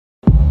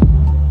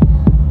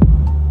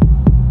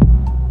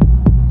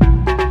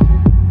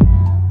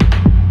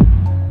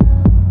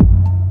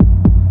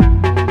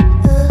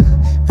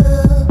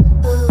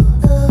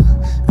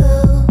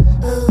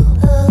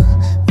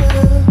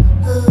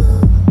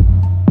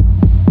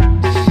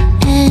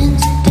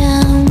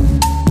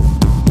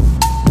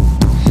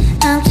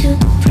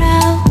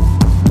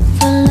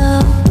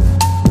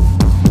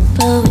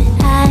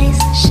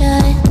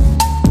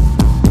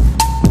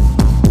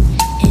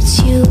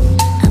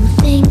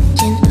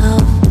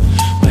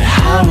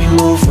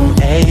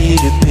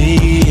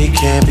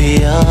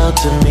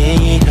talk to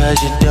me,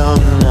 cause you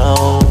don't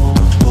know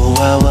who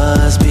I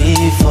was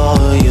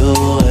before you.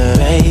 And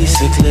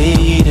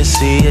basically, to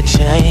see a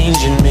change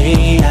in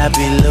me, I'd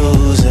be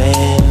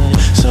losing.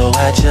 So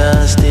I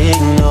just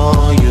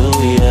ignore you,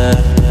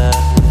 yeah.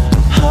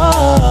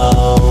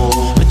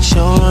 Oh, but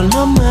you're on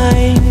my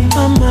mind,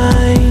 my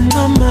mind,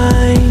 my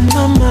mind,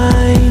 my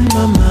mind,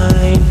 my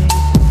mind.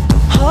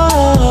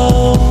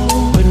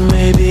 Oh, but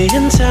maybe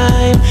in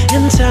time,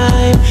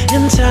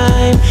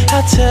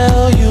 I'll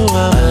tell you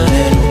a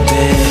little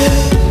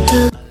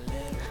bit.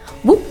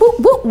 Whoop, whoop,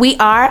 whoop. We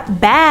are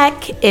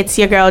back. It's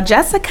your girl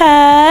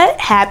Jessica.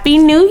 Happy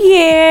New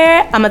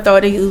Year. I'm gonna throw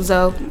it to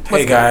Uzo.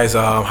 Hey guys,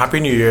 Happy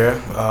New Year.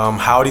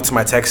 Howdy to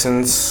my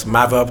Texans,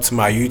 Mav up to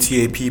my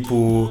UTA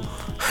people,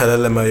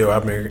 hello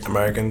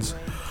Americans.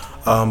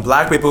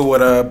 Black people,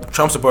 what up?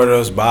 Trump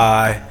supporters,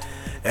 bye.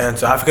 And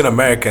to African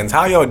Americans,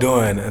 how y'all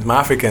doing? And my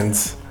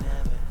Africans,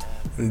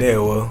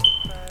 there will.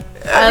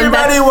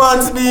 Everybody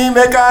wants me,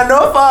 make I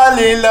no fall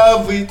in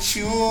love with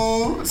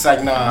you. It's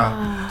like,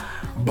 nah.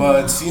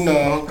 But, you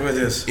know, Who is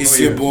this? it's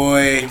Who are your you?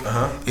 boy.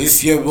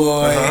 It's your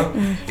boy.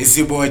 Uh-huh. It's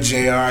your boy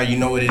JR. You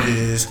know what it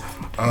is.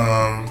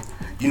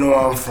 You know where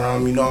I'm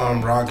from. You know how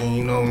I'm rocking.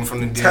 You know I'm from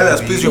the DMV. Tell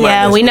us, please remind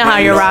Yeah, us. we know how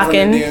you're I'm from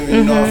the rocking. DMV,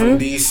 You know I'm from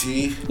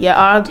DC.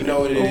 Yeah, You know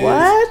what it is.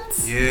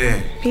 What?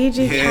 Yeah.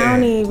 PG Yeah.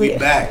 County. We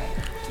back.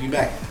 We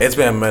back. It's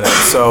been a minute.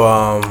 So,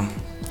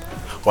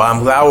 well,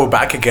 I'm glad we're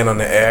back again on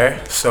the air.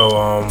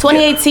 So,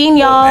 2018,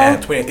 y'all. man,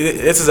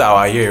 this is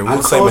our year. I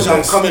We're claiming told you I'm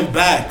this. coming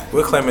back.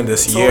 We're claiming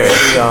this Told year.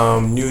 you.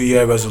 Any New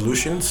Year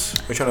resolutions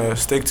we're trying to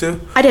stick to?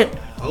 I didn't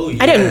Oh,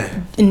 yeah. I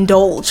didn't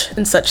indulge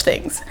in such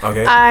things.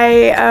 Okay.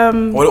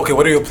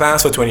 What are your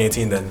plans for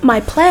 2018 then? My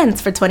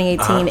plans for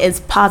 2018 is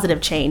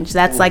positive change.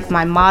 That's like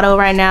my motto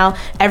right now.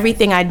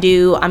 Everything I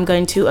do, I'm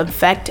going to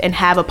affect and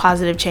have a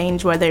positive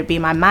change, whether it be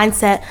my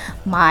mindset,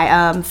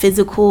 my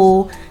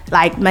physical,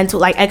 like mental,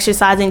 like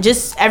exercising,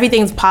 just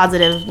everything's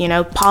positive, you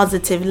know,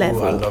 positive Ooh,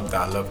 level. I love that.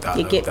 I love that. I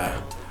You love get-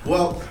 that.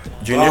 Well,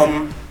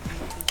 Junior?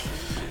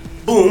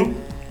 Boom.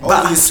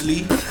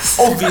 Obviously,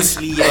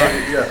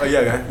 yeah.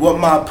 Yeah. What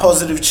my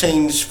positive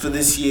change for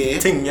this year?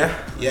 Ting, yeah.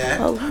 Yeah.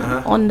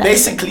 On that.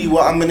 Basically,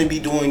 what I'm gonna be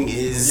doing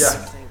is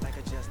Yeah.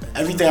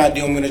 everything I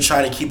do. I'm gonna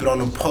try to keep it on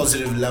a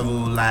positive level,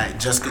 like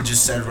Jessica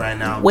just said right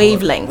now. But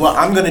Wavelength. what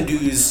I'm gonna do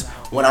is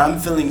when I'm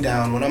feeling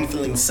down, when I'm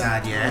feeling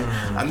sad,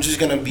 I'm just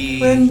gonna be.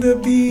 the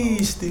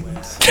bee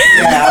stings.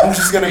 Yeah, I'm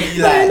just gonna be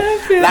like,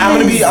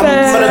 I'm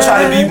gonna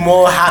try to be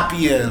more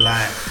happier.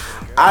 Like,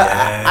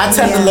 I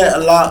tend to let a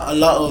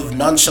lot of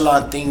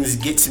nonchalant things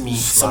get to me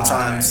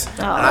sometimes,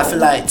 and I feel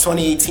like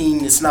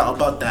 2018 it's not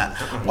about that.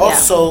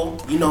 Also,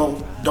 you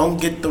know, don't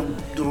get the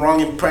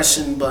wrong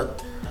impression,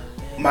 but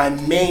my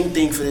main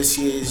thing for this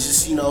year is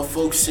just, you know,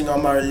 focusing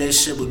on my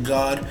relationship with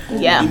God.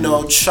 Yeah. You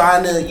know,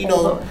 trying to, you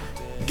know,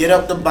 get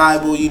up the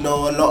Bible. You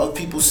know, a lot of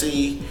people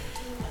say,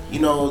 you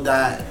know,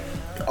 that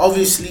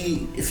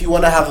obviously if you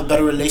want to have a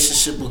better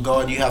relationship with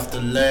God, you have to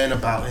learn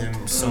about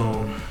Him.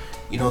 So,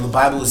 you know, the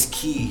Bible is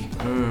key.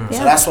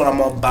 So that's what I'm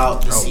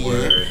about this year.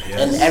 word, yes.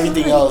 And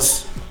everything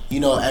else, you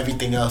know,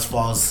 everything else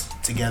falls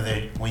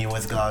together when you're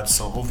with God.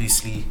 So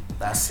obviously,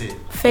 that's it.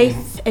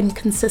 Faith and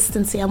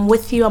consistency. I'm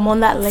with you. I'm on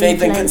that lane.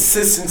 Faith and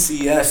consistency,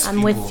 yes. I'm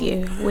people. with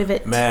you with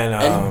it. Man,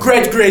 And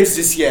great grades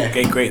this year.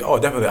 great. Oh,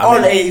 definitely.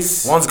 All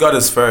A's. Once God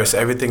is first,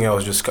 everything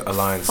else just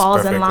aligns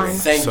Falls in perfectly. line.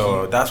 Thank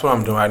So you. that's what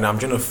I'm doing right now. I'm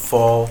trying to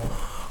fall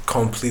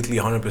completely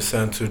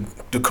 100% to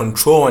the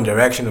control and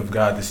direction of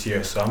God this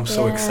year. So I'm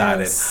so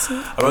excited.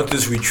 I went to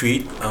this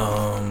retreat.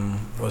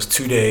 It was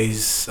 2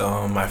 days.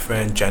 My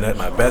friend Janet,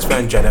 my best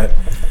friend Janet,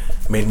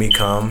 made me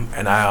come,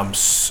 and I am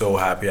so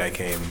happy I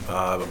came.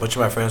 A bunch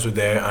of my friends were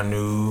there.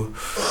 Anu,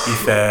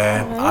 Ife,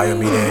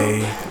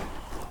 Ayomide,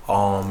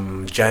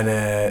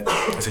 Janet.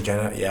 I said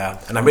Janet, yeah.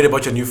 And I made a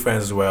bunch of new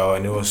friends as well,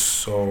 and it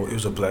was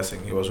a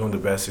blessing. It was one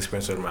of the best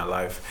experiences of my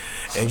life,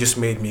 and it just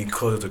made me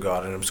closer to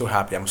God. And I'm so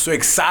happy. I'm so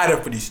excited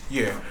for this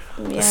year.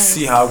 Let's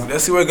see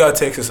where God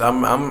takes us.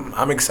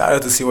 I'm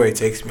excited to see where He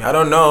takes me. I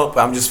don't know,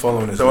 but I'm just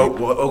following this. So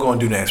what we're gonna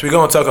do next? We're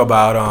gonna talk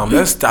about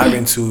let's dive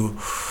into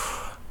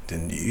the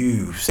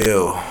news.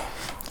 Still,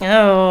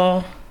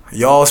 Oh,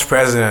 y'all's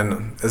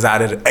president is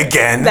at it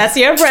again. that's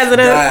your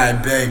president. Yeah,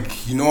 I beg.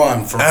 You know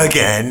I'm from.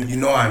 Again. You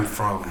know I'm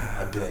from.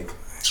 I beg.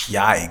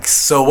 Yikes!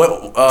 So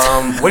what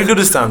do you do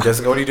this time,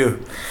 Jessica? What do you do?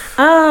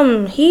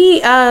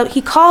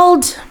 He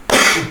called.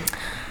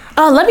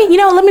 Let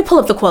me pull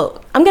up the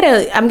quote. I'm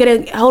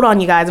gonna hold on,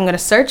 you guys. I'm gonna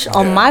search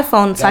on my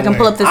phone so I can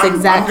pull up this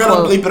exact I'm gonna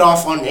quote. bleep it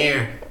off on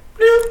air.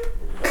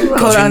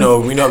 Because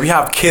Hold we know we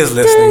have kids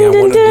listening and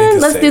want to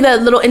Let's do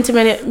that little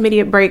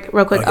intermediate break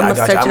real quick. Okay, I'm I gonna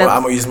got you. search it I'm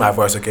up. gonna use my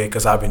voice, okay?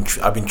 Because I've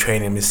been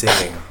training me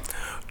singing.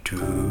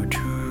 Do,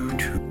 do,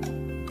 do.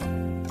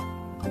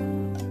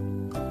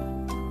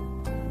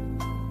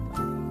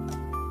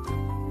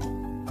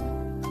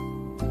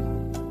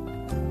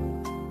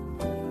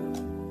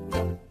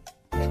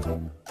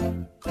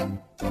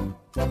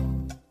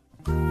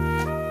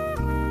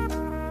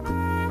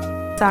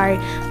 Sorry,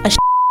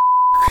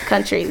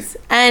 countries,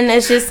 and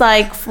it's just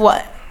like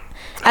what.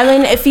 I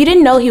mean, if you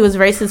didn't know he was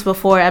racist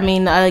before, I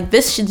mean,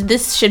 this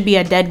should be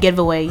a dead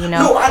giveaway, you know?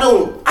 No, I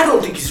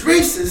don't think he's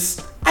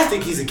racist. I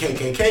think he's a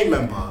KKK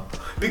member.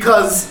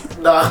 Because,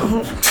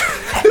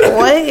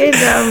 what? You're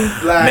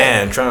dumb. Like,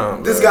 man,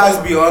 Trump. This guy's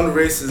beyond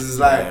racist. It's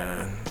like,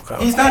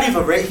 he's not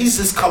even he's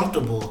just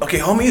comfortable. Okay,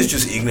 homie is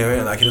just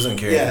ignorant. Like, he doesn't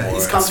care anymore.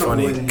 He's comfortable.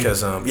 It's funny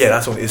because,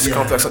 that's what it's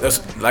complex. That's,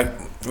 like,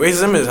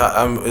 racism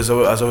has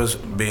always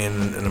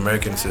been an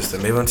American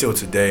system. Even until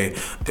today,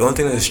 the only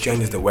thing that's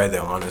changed is the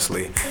weather,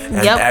 honestly.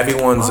 And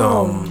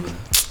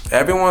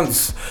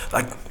everyone's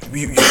like,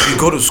 you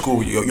go to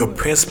school, your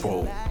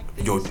principal,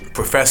 your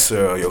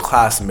professor, your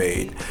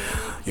classmate,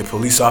 your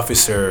police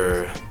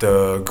officer,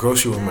 the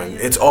grocery woman,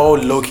 it's all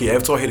low-key,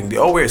 it's all hitting. They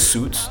all wear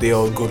suits, they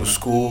all go to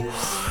school.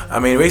 I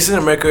mean, racism in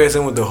America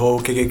isn't with the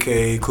whole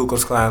KKK, Ku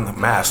Klux Klan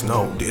mask.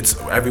 No, it's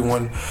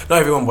everyone, not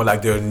everyone, but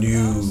like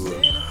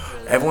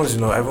everyone's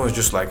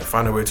just like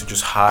find a way to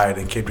just hide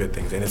and keep their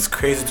things. And it's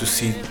crazy to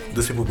see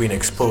those people being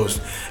exposed.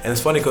 And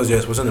it's funny because they're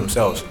exposing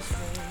themselves.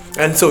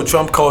 And so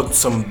Trump called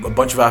a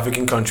bunch of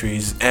African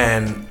countries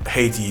and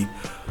Haiti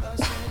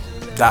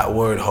that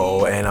word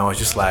hole, and I was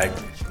just like,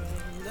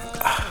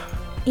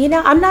 you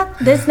know,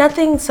 there's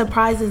nothing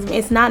surprises me.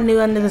 It's not new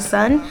under the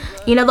sun.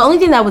 You know, the only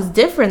thing that was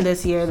different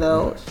this year,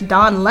 though,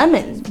 Don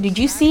Lemon. Did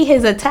you see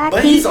his attack?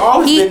 But he's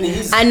always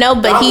been. I know,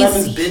 but Don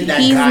Lemon's been that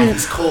guy.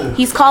 He's cold.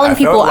 He's calling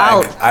people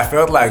out. I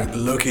felt like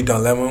Loki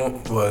Don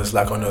Lemon was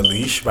like on a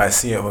leash by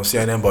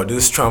CNN, but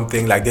this Trump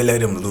thing, like they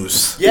let him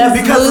loose. Yeah,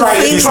 because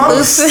Trump,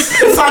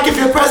 it's like if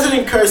your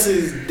president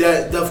curses,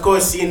 that of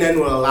course CNN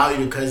will allow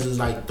you to curse. It's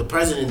like the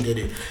president did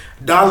it.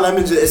 Don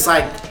Lemon, it's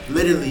like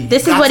literally.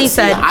 This is what he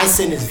said. Ice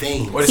in his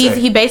veins.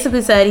 He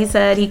basically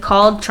said he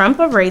called Trump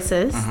a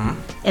racist,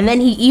 and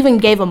then he even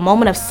gave a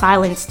moment of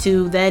silence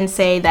to then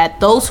say that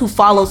those who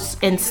follow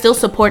and still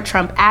support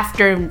Trump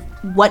after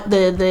what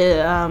the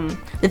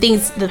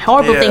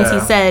horrible things he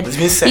said.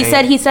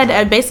 He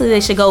said basically they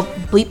should go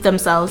bleep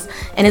themselves,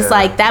 and it's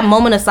like that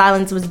moment of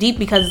silence was deep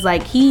because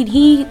like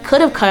he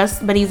could have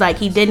cussed, but he's like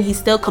he didn't. He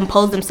still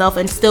composed himself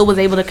and still was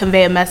able to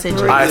convey a message.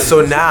 All right,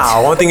 so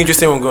now one thing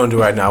interesting we're going to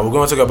do right now, we're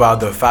going to talk about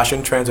the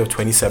fashion trends of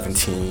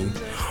 2017.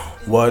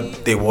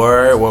 What they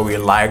were, what we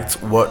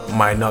liked, what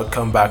might not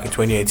come back in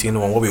 2018,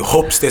 and what we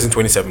hope stays in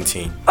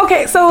 2017.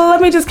 Okay, so let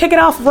me just kick it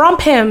off.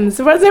 Rump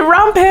hymns. Was it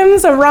rump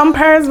hymns or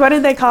rumpers? What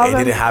did they call them?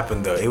 It didn't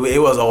happen though. It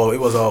was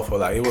all for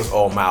like it was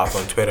all mouth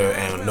on Twitter,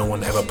 and no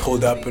one ever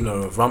pulled up in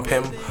a rump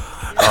hymn.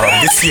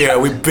 This year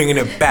we're bringing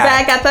it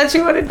back. I thought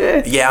you wanted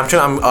to. Yeah,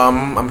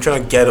 I'm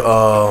trying to get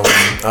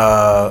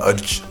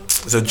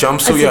It's a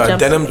jumpsuit, a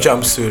denim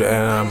jumpsuit,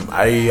 and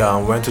I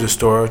went to the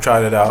store,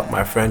 tried it out.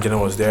 My friend Jenna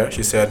was there.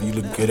 She said, "You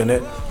look good in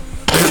it.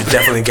 You should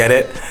definitely get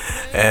it."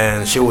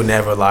 And she would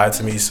never lie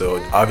to me, so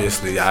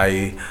obviously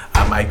I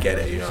might get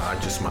it. You know, I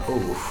just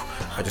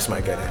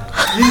might get it.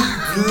 You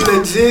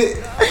legit,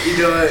 you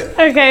know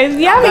what? Okay,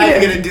 yeah. I'm not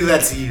even gonna do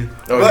that to you,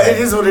 but it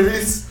is what it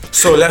is.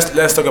 So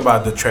let's talk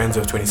about the trends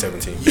of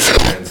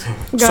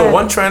 2017. So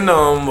one trend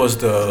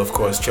was of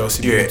course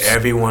Chelsea. Yeah,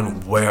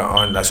 everyone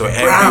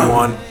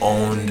everyone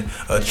owned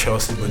a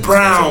Chelsea boot.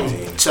 Brown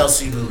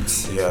Chelsea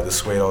boots. Yeah, the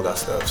suede, all that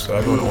stuff. So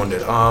everyone owned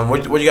it.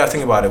 What do you guys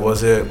think about it?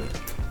 Was it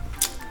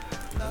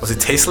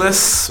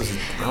tasteless?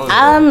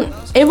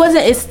 It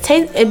wasn't.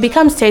 It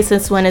becomes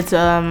tasteless when it's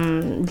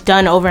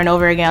done over and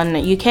over again.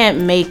 You can't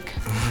make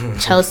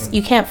Chelsea.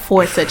 You can't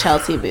force a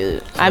Chelsea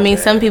boot. I mean,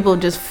 some people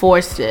just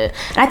forced it.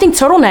 And I think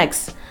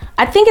turtlenecks.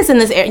 I think it's in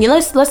this area.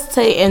 Let's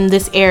say in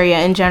this area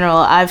in general.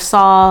 I've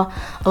saw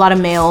a lot of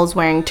males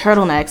wearing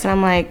turtlenecks, and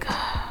I'm like,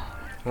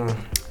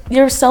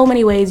 there are so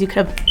many ways you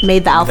could have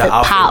made the outfit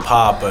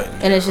pop, but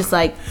and it's just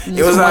like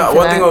it was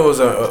one thing. It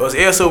was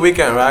ASO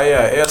weekend, right?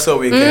 Yeah, ASO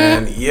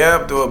weekend.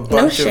 Yep, there were a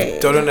bunch of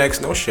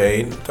turtlenecks. No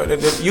shade.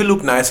 You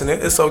look nice in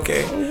it. It's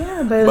okay.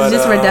 Yeah, but it was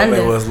just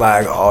redundant. It was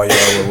like, oh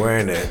yeah, we're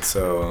wearing it.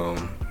 So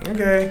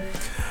okay.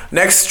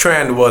 Next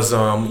trend was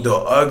the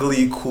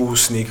ugly cool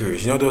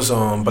sneakers. You know those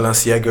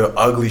Balenciaga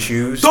ugly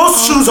shoes?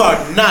 Those shoes are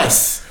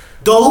nice.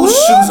 Those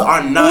shoes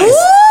are nice.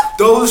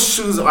 Those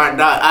shoes are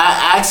not.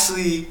 I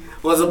actually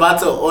was about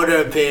to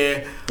order a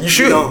pair. You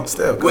should.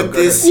 With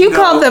this. You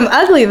called them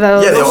ugly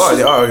though. Yeah,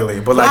 they are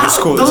ugly, but like it's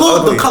cool. The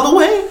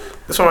colorway.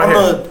 This one right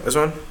here. This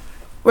one.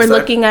 We're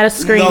looking at a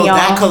screen, y'all.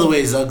 That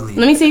colorway is ugly.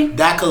 Let me see.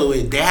 That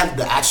colorway. They have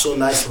the actual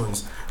nice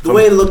ones. The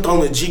way it looked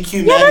on the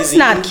GQ magazine. Yeah, that's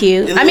not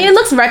cute. I mean, it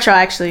looks retro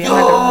actually.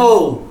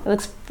 Yo! It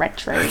looks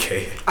retro.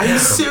 Okay. Are you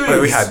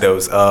serious? We had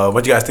those.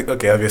 What do you guys think?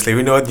 Okay, obviously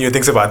we know what you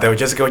think about that.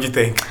 Jessica, what do you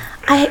think?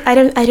 I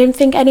didn't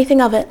think anything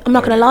of it. I'm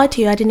not gonna lie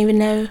to you. I didn't even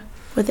know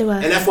what they were.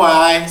 And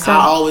FYI,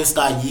 I always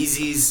thought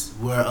Yeezys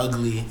were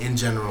ugly in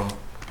general.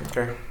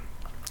 Okay.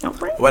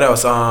 What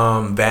else?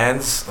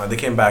 Vans. They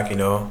came back, you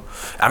know.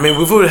 I mean,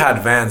 we've already had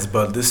Vans,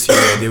 but this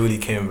year they really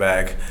came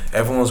back.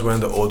 Everyone's wearing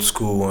the old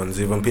school ones.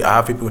 Even I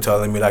have people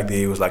telling me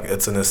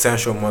it's an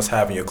essential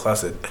must-have in your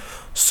closet.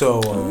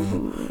 So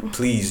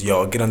please,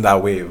 y'all, get on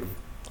that wave.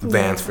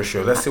 Vans for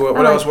sure. Let's see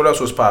what else. What else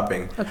was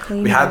popping?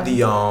 We had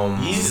the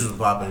Yeezys was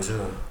popping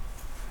too.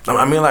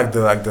 I mean, like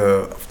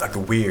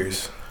the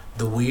weirds.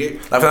 the weird.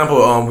 Like for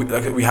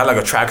example, we had like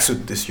a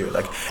tracksuit this year.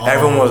 Like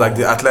everyone was like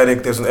the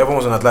athletic. Everyone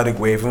was an athletic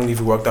wave. Even if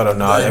you worked out or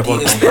not, The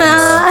everyone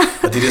Adidas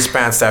Adidas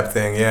pants type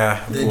thing.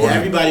 Yeah,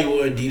 everybody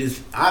wore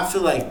Adidas. I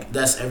feel like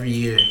that's every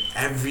year.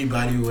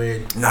 Everybody wear.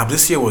 Nah,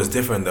 this year was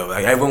different though.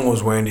 Like everyone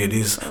was wearing the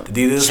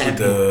Adidas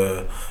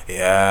Champion.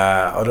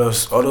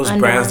 with all those Under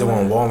brands that were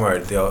Armour. on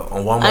Walmart. They're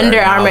on Walmart. Under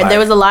right now, Armour. like- There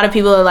was a lot of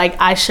people that, like,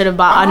 I should have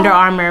bought Under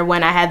Armour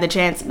when I had the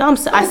chance. No,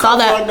 I saw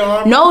that. Under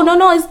Armour.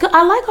 No. It's good.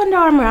 I like Under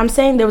Armour. I'm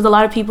saying there was a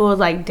lot of people who was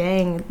like,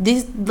 dang,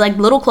 these like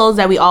little clothes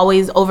that we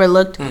always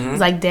overlooked.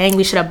 It's like, dang,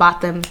 we should have bought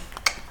them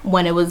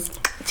when it was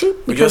cheap.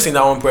 We just seen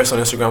that one person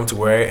on Instagram to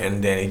wear it,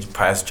 and then it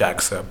price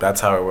jacks up.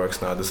 That's how it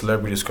works now. The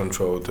celebrities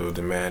control the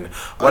demand.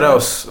 What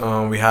else?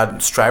 We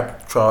had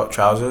striped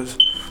trousers.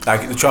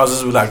 Like the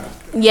trousers with like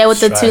Yeah, with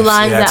the two stripes.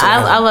 lines. Yeah, That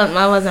two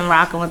I wasn't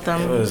rocking with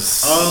them. It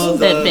was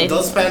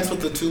Those pants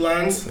with the 2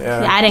 lines.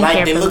 Yeah, I didn't Like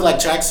care they for look them. like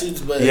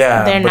tracksuits, but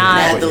yeah, They're but not.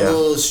 they had the yeah.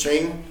 little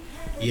string.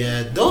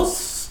 Yeah,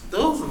 those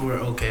were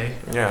okay.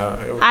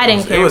 Yeah, I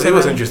didn't care It was for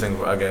them.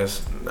 interesting, I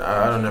guess.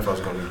 I don't know if I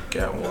was gonna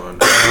get one.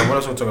 What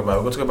else we talking about?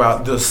 We're gonna talk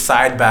about the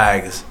side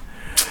bags.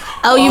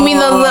 Oh, you mean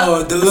the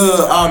the little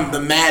the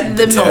mat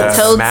the Yeah,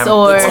 totes man, or?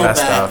 all that bag.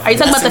 stuff. Are you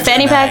talking about the Messenger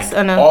fanny bag. packs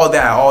or no? All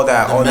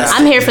that.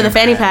 I'm here for the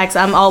fanny bag. packs.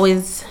 I'm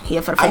always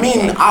here for the I fanny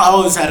mean, packs. I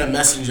always had a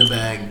messenger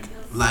bag.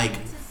 Like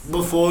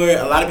before,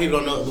 a lot of people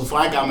don't know. Before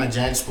I got my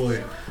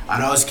JanSport,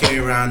 I'd always carry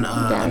around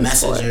a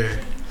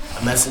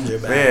messenger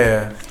bag.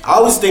 Yeah, I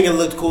always think it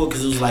looked cool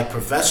because it was like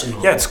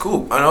professional. yeah, it's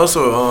cool, and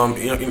also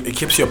it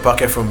keeps your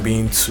pocket from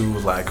being too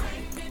like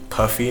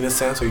puffy in a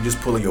sense. So you just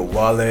pull your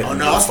wallet. Oh and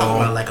no, your I was talking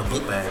phone. about like a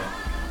book bag.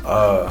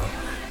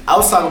 I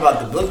was talking about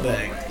the book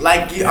bag.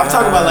 Like I'm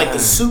talking about like the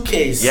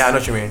suitcase. Yeah, I know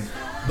what you mean.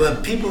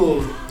 But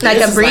people Like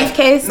this a is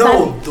briefcase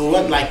no, the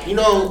one like I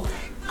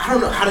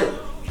don't know how to.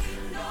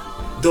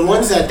 The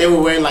ones that they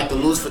were wearing, like the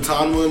Louis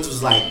Vuitton ones,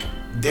 was like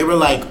they were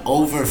like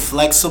over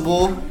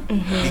flexible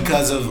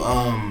because of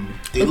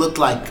they looked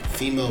like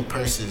female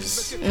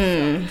purses.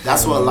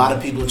 That's what a lot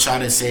of people try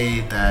to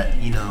say that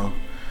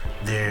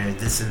they're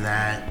this and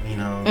that.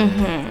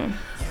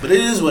 But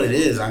it is what it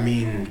is. I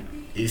mean,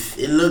 if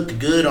it looked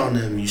good on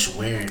them, you should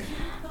wear it.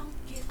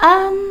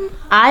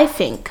 I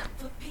think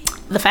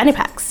the fanny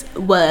packs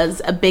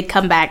was a big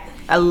comeback.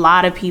 A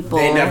lot of people.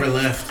 They never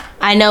left.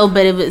 I know,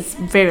 but it was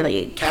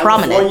very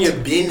prominent.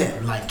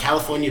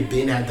 California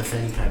been had the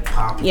fanny pack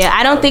pop. Yeah,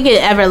 I don't think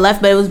it ever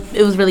left, but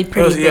it was really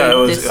pretty big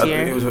this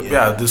year. It was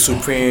the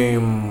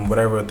Supreme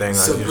whatever thing.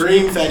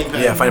 Supreme fanny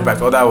pack. Yeah, fanny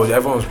pack. All that was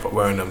everyone was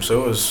wearing them,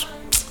 so it was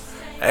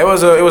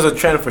a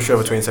trend for sure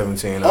for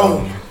 2017.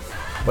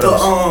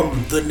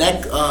 The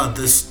neck,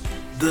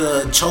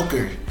 the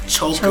choker.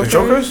 The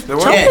chokers? They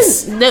were?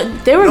 Yes.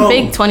 They were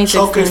big 2016.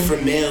 Chokers for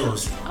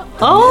males.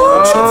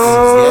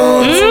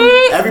 Oh,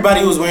 Yes.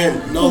 Everybody was wearing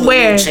the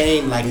Where? little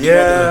chain, like the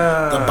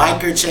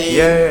biker chain.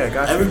 Yeah,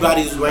 gotcha.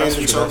 Everybody was wearing the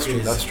That's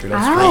chokers. true.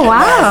 Oh,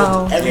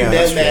 wow. Every Yeah, man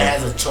that's that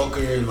true. has a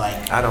choker,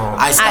 like I don't.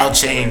 iced out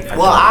chain. I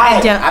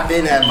Well, don't. I've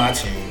been at my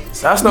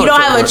chains. That's not You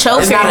don't have a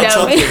choker, It's not a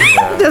though.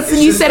 choker. Just-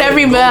 It's you just said a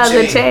every gold man has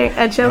a chain. a You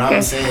know what choker.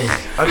 I'm saying?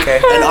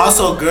 Okay. And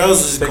also, girls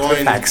is Stick to the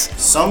going. facts.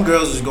 Some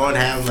girls is going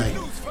to have like.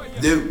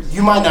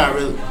 You might not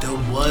really. There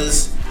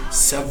was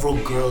several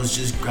girls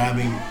just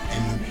grabbing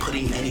and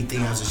putting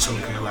anything as a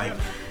choker. Like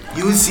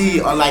you would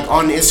see, like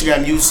on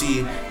Instagram, you would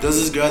see there's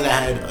this girl that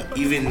had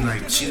even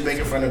like she's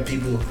making fun of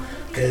people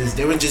because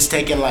they were just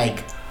taking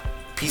like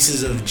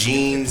pieces of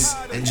jeans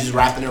and just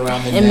wrapping it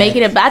around the And neck.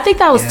 making it. But I think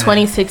that was Yeah.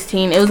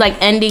 2016. It was like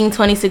ending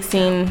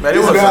 2016. Man, it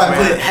This was girl had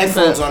man. put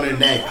headphones on her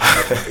neck.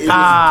 It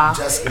was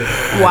Jessica.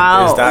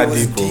 Wow. It's that It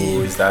was deep,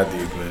 deep. It's that deep,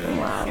 man.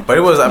 But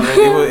it was,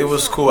 it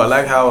was cool. I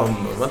like how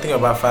one thing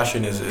about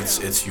fashion is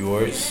it's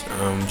yours.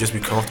 Just be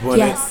comfortable in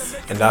Yes. it,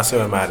 and that's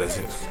what matters.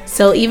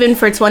 So even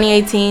for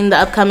 2018, the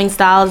upcoming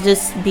styles,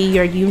 just be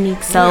your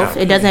unique self.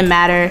 Yeah. It doesn't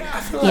matter.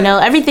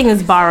 Everything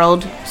is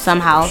borrowed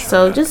somehow.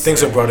 So just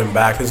Things are brought in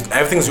back. Almost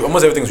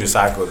everything's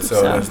recycled,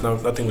 so there's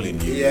nothing really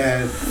new.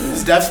 Yeah,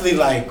 it's definitely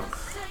like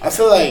I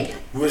feel like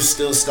we're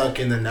still stuck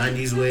in the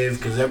 90s wave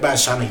because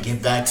everybody's trying to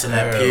get back to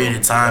that period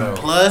of time.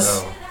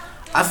 Plus,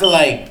 I feel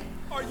like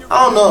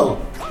I don't know.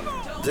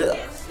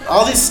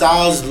 All these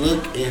styles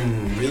look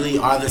and really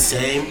are the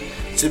same.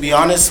 To be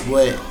honest,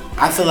 what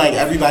I feel like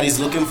everybody's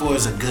looking for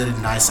is a good,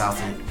 nice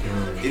outfit.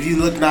 If you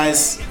look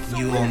nice,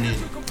 you own it.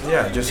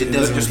 Yeah, just It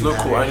doesn't just really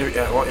look cool. matter.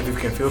 And if you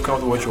can feel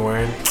comfortable with what you're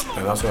wearing,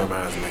 and that's what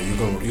matters, man.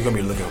 You're gonna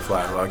be looking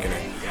fly, rocking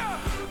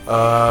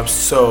it.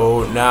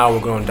 So now we're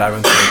gonna dive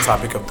into the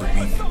topic of the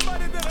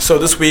week. So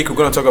this week we're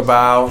gonna talk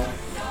about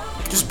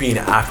just being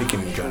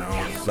African in general,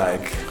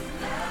 like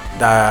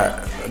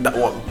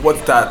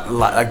what's that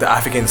like the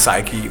African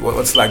psyche?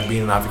 What's like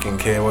being an African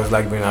kid? What's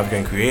like being an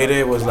African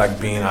creative? What's like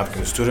being an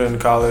African student in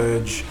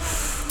college?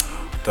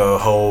 The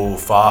whole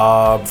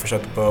fob, fresh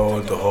out the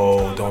boat, the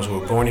whole those who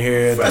were born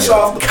here, Fresh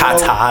off the boat.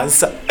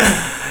 katas,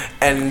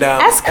 and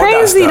that's all that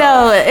crazy stuff.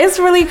 though. It's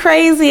really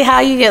crazy how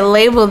you get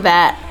labeled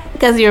that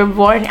because you're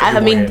born. I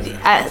mean, born here.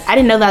 I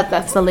didn't know that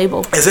that's the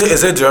label.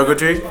 Is it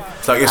derogatory?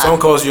 It's like if someone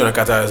calls you an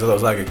Akata,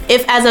 it's like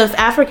if as an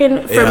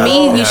African, for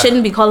me, you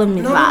shouldn't be calling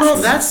me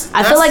Las. No,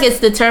 I feel like it's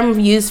the term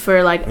used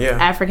for like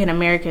African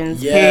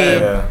Americans.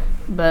 Yeah.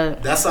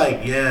 But that's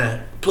like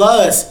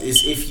Plus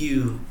is if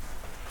you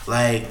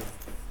like,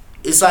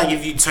 it's like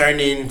if you turn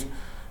in.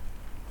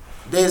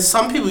 There's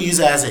some people use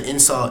it as an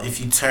insult if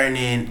you turn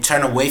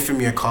away from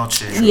your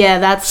culture. Yeah,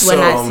 that's when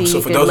I see.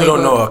 So for those who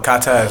don't know,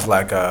 Akata is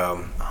like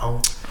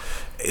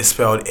it's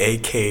spelled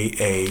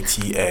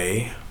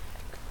Akata,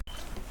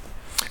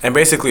 and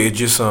basically it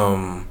just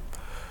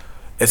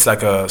it's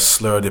like a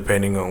slur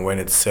depending on when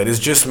it's said. It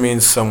just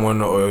means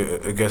someone, or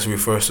I guess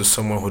refers to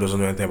someone who doesn't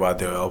know anything about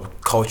their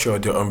culture or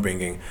their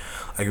upbringing.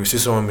 Like if you see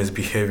someone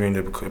misbehaving,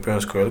 the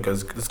parents correct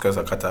because this guy's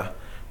Akata.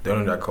 They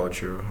don't know that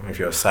culture. If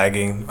you're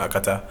sagging,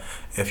 Akata.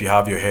 If you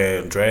have your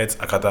hair dreads,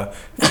 Akata.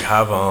 If you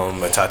have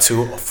a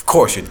tattoo, of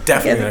course you're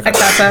definitely an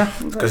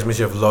Akata. Because it means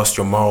you've lost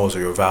your morals or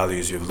your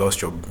values. You've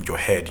lost your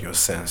head, your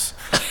sense.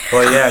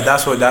 But yeah,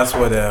 that's what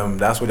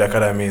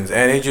Akata means,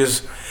 and it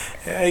just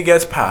it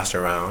gets passed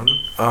around.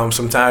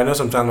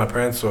 Sometimes my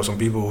parents or some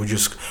people who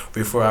just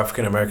refer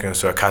African Americans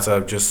to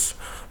Akata just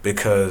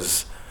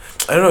because.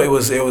 I don't know.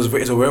 It's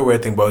a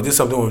weird thing, but this is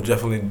something we'll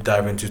definitely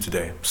dive into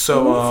today.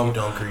 So, if you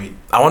don't agree,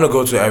 I want to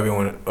go to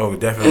everyone. Oh,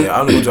 definitely. I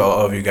want to go to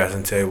all of you guys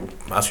and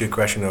ask you a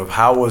question of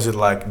how was it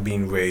like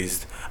being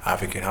raised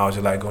African? How was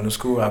it like going to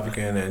school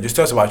African? And just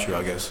tell us about you,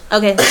 I guess.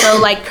 Okay, so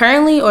like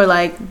currently or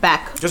like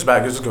back? Just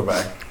back. Just go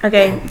back.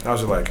 Okay. How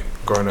was it like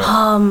growing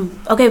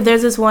up? Okay,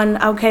 there's this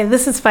one. Okay,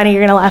 this is funny.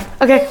 You're gonna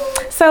laugh. Okay,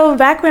 so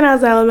back when I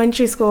was in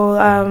elementary school,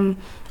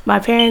 my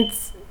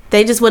parents.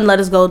 They just wouldn't let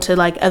us go to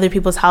like other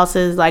people's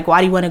houses. Like,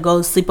 why do you want to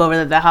go sleep over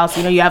at the house?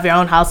 You know, you have your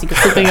own house. You can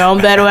sleep in your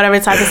own bed or whatever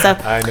type of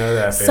stuff. I know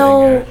that.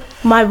 So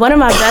one of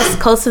my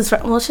closest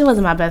friends. Well, she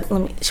wasn't my best.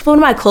 She's one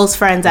of my close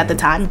friends at the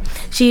time.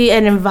 She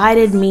had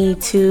invited me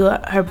to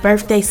her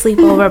birthday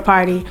sleepover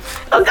party.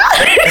 Oh God!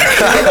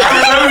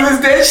 I remember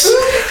this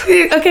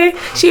day. Okay,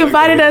 she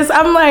invited us.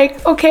 I'm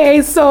like,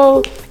 okay,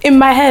 so. In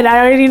my head,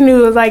 I already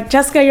knew. It was like,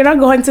 Jessica, you're not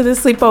going to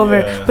this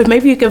sleepover, but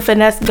maybe you can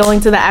finesse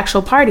going to the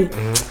actual party.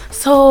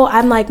 So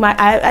I'm like,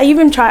 I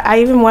even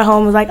went home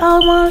and was like,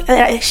 oh, Mom.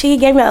 She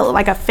gave me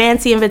a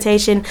fancy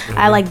invitation.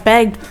 I like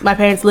begged my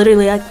parents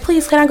literally like,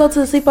 please, can I go to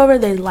the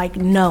sleepover? They're like,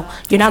 no,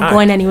 you're not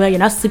going anywhere. You're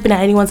not sleeping at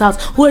anyone's house.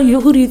 What do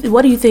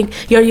you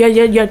think?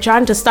 You're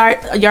trying to start.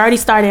 You're already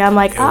starting. I'm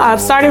like, I'm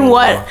starting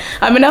what?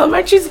 I'm in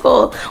elementary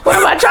school. What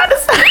am I trying to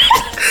start?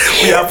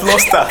 We have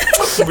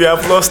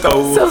lost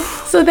her.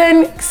 So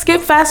then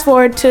fast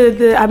forward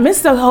to I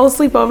missed the whole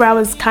sleepover. I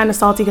was kind of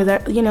salty because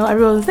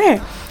everyone was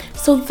there.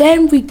 So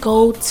then we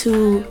go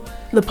to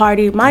the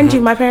party. Mind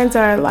you, my parents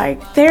are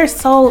like, they're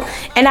so,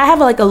 and I have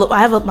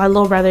my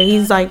little brother.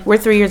 He's like, we're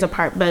 3 years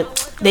apart,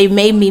 but they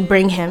made me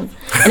bring him.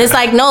 And it's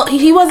like, no,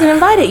 he wasn't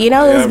invited. You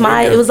know,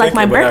 it was like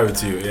my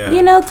birthday.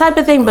 You know, type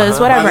of thing. But it's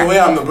whatever. By the way,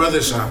 I'm the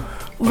brother, Sean.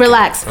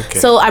 Relax. Okay.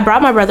 So I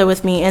brought my brother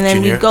with me, and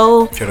then Junior, we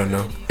go. If you don't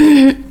know.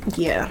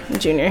 Yeah,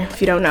 Junior. If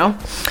you don't know,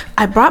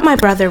 I brought my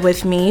brother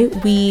with me.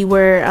 We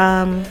were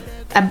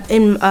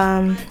in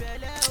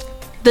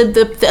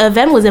the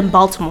event was in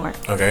Baltimore.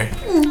 Okay.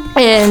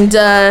 And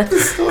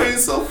this story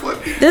is so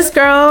funny. This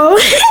girl,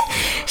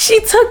 she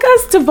took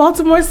us to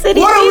Baltimore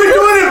City. What are we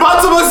doing in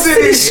Baltimore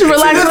City?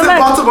 Relax.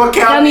 Baltimore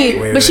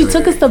County. She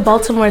took us to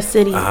Baltimore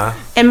City.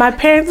 And my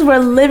parents were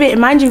living.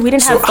 Mind you, we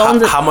didn't have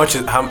phones.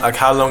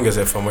 How long is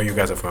it from where you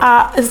guys are from?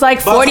 It's like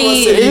 40.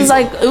 It was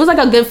like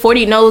a good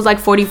 40. No, it was like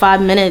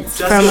 45 minutes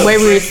from where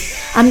we were.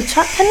 I'm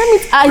trying.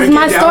 It's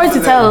my story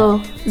to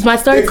tell. It's my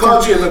story. They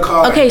called you in the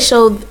car. Okay,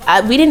 so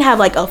we didn't have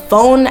like a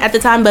phone at the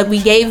time, but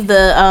we gave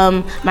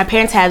my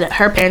parents had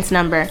her parents'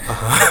 number,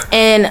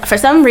 and for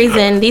some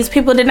reason these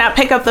people did not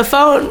pick up the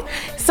phone.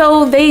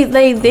 So they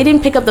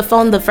didn't pick up the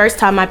phone the first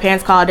time my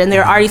parents called, and they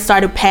already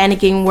started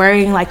panicking,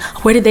 worrying like,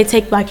 where did they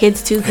take my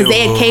kids to? Because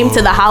they had came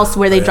to the house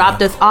where they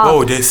dropped us off. What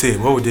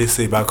would they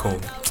say back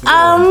home?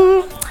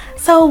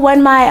 So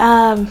when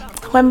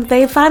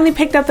they finally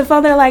picked up the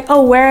phone, they're like,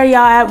 oh, where are y'all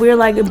at? We were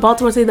like in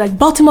Baltimore City, like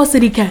Baltimore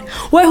City cat.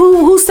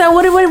 Who said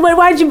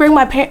why did you bring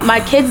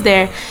my kids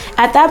there?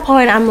 At that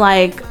point, I'm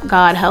like,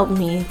 God help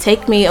me,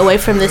 take me away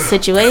from this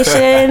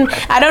situation.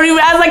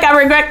 I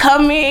regret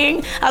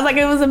coming. I was like,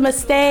 it was a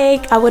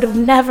mistake. I would have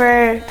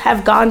never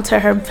have gone to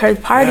her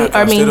party.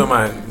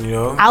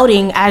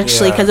 Outing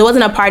actually, because it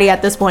wasn't a party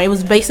at this point. It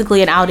was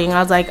basically an outing.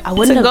 I was like, I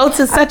wouldn't go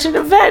to such an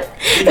event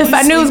if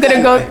I knew it was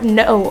gonna go.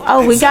 No.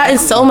 Oh, we got in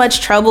so much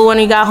trouble when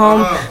we got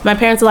home. My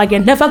parents were like, you're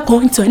never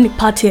going to any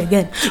party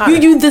again.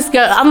 You this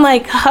girl. I'm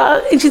like,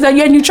 huh? And she's like,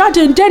 yeah, and you tried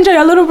to endanger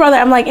your little brother.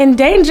 I'm like,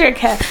 endanger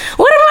cat?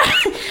 What am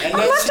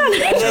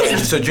I?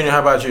 So Junior, how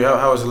about you?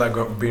 How was it like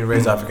being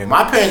raised African?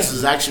 My parents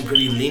was actually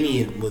pretty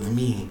lenient with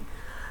me.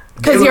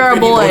 Because you're a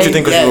boy. Don't you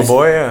think because you were a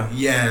boy? Yeah.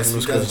 Yes,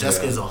 because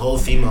Jessica's a whole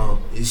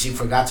female. She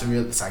forgot to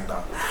realize. It's like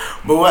that.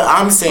 But what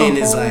I'm saying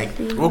is like,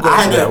 we'll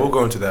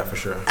go into that for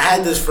sure. I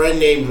had this friend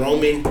named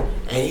Roman,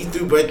 and he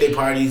threw birthday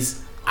parties.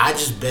 I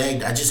just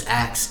begged, I just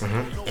asked,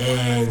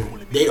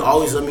 and they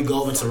always let me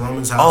go over to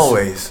Roman's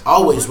house.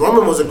 Always.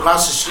 Roman was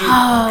across the street.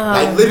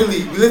 Like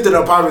literally, we lived in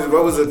an apartment.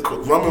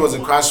 Roman was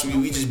across the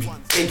street. We just be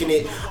kicking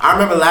it. I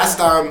remember last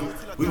time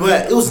we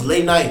went. It was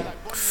late night.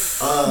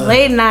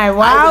 Late night.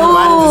 Wow. I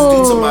invited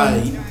this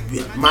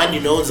dude to mind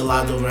you, no one's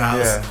allowed over our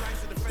house.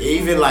 Yeah.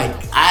 Even like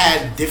I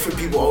had different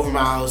people over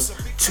my house.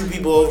 2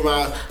 people over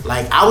my house.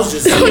 Like I was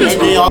just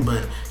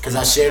but because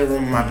I shared a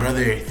room with my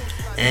brother,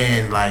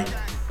 and like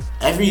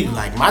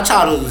my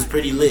childhood was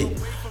pretty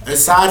lit.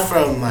 Aside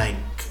from like,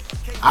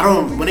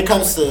 when it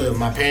comes to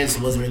my parents,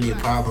 it wasn't really a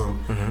problem,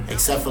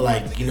 except for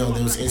like, you know,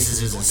 those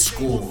instances in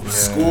school. Yeah.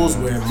 Schools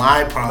were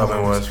my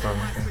problem.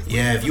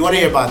 Yeah, if you want to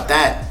hear about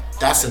that,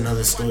 that's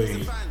another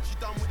story.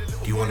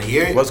 Do you want to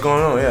hear it? What's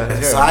going on?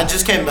 Yeah. So I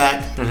just came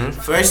back,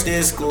 first day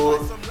of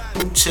school,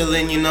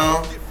 chilling, you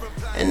know,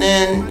 and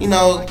then, you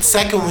know,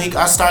 second week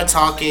I start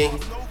talking,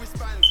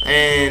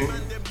 and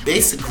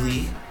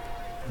basically,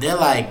 they're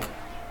like,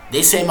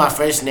 they say my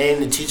first name,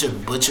 the teacher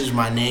butchers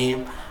my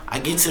name. I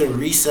get to the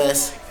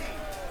recess,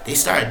 they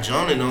start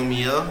joning on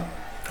me, yo.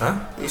 Huh?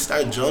 They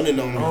started joning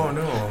on me. Oh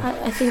no.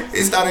 I think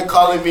they started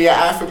calling me an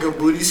African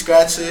booty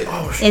scratcher.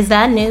 Oh, is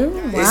that new?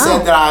 Wow. They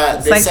said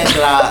that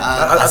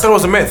I thought it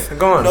was a myth.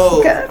 Go on.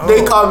 No,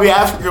 they called me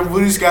African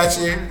booty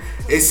scratcher.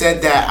 They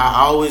said that I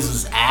always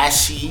was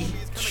ashy.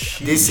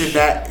 This and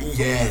that.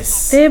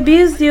 Yes. They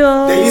abused you.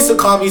 They used to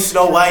call me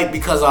Snow White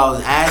because I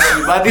was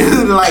ashy. My dude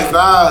was like,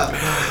 nah.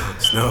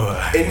 Snow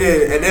White. And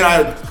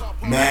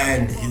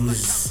then it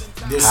was.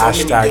 There's so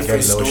many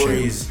different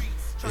stories.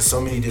 There's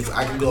so many different.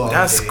 I can go all day.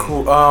 That's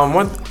cool.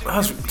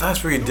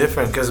 That's really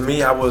different because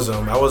me, I was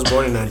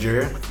born in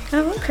Nigeria.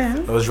 Oh, okay.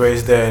 I was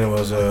raised there, and it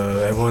was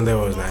everyone there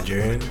was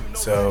Nigerian,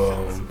 so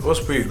it was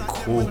pretty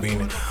cool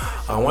being.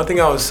 One thing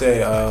I would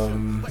say,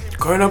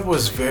 growing up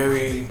was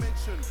very.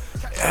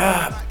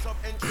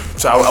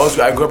 So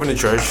I grew up in the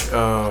church.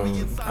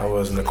 I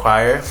was in the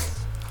choir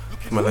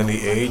from an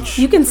early age.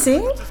 You can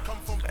sing?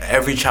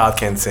 Every child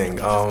can sing.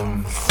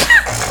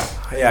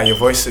 Yeah, your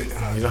voice.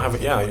 You don't have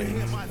it. Yeah.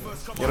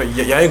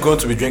 You ain't going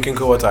to be drinking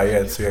cold water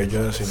yet, so you're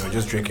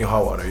just drinking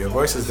hot water. Your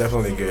voice is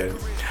definitely good.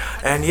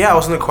 And yeah, I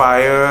was in the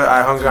choir.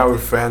 I hung out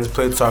with friends,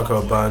 played soccer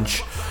a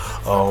bunch.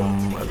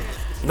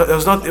 It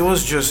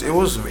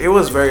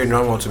was very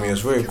normal to me. It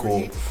was very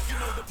cool.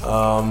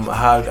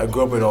 I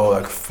grew up with all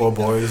like 4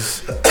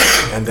 boys,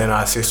 and then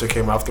our sister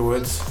came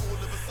afterwards.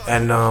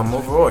 And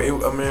overall,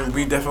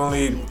 we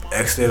definitely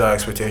exceeded our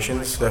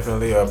expectations.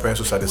 Definitely, our parents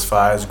were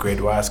satisfied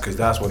grade-wise, because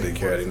that's what they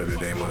care at the end of the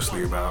day,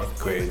 mostly about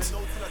grades.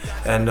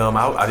 And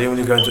I didn't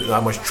really get into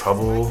that much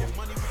trouble,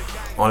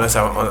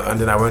 and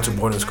then I went to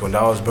boarding school.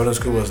 And boarding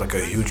school was like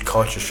a huge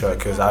culture shock,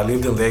 because I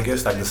lived in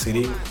Lagos, like the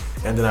city,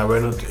 and then I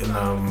went in.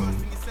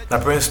 My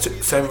parents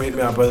sent me and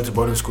my brother to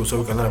boarding school so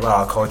we can learn about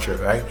our culture,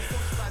 right?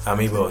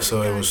 Amiibo.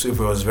 So it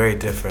was very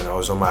different. I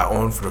was on my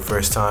own for the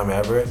first time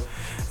ever,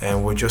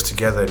 and we're just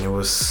together, and it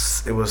was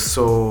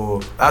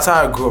so. That's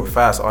how I grew up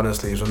fast.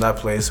 Honestly, it was from that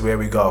place where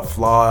we got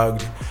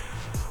flogged,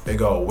 we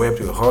got whipped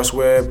with horse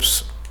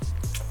whips.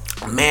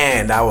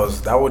 Man,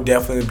 that would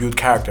definitely build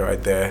character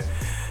right there.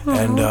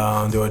 Mm-hmm.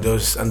 And there were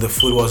those, and the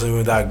food wasn't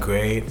even that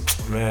great.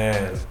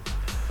 Man,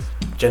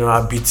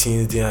 general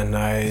beatings day and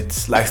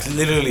night. Like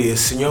literally, a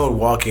senior would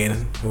walk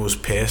in who was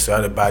pissed, who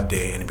had a bad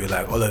day, and he'd be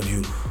like, "All of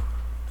you,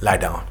 lie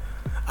down,"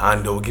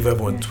 and they'll give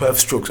everyone 12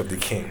 strokes of the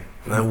cane.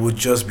 And we'll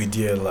just be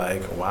there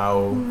like,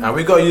 wow. And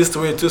we got used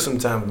to it too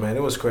sometimes, man.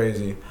 It was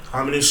crazy.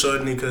 How many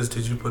short knickers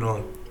did you put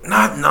on?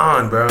 Not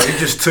none, bro. You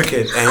just took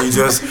it and you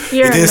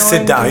didn't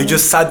sit down. You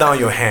just sat down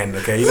your hand,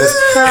 okay? You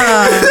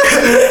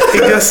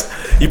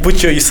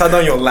sat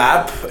down your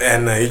lap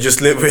and you just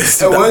lived with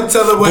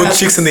both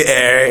cheeks in the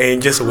air and you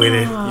just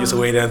waited. You just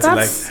waited until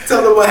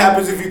Tell them what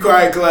happens if you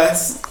cry in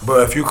class.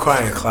 Bro, if you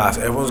cry in class,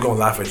 everyone's gonna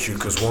laugh at you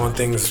because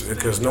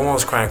no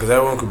one's crying because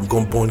everyone could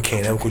go bone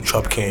cane, everyone could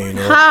chop cane,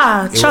 you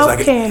know?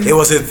 Cane. It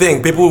was a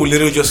thing. People would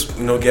literally just,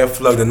 get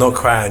flogged and not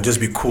cry and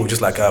just be cool,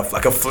 just like a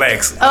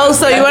flex. Oh,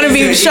 so you want to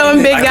be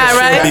showing big guy,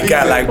 right? Big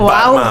guy like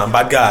Batman,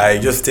 bad guy.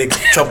 Just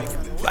chop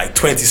like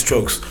 20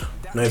 strokes.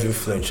 Not even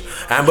flinch.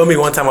 I remember me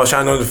one time I was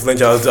trying not to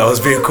flinch. I was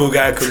being cool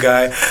guy.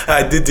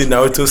 I did the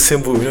Naruto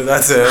symbol.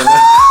 That's You're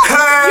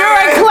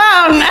a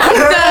clown.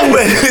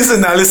 Wait,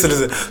 listen.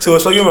 So I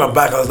was talking my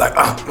back. I was like,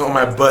 on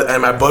my butt,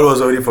 and my butt was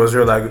already for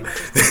sure like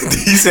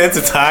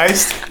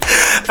desensitized.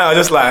 And I was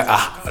just like,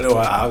 I don't know.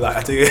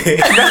 I think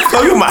that's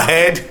talking my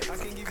head.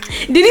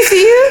 Did he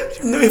see you?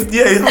 No, I was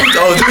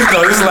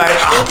just like,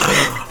 oh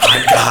my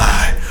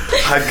God.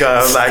 I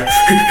was like,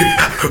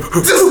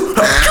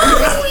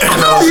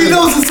 he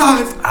knows the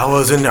time. I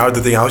was in the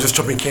other thing. I was just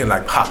chopping cane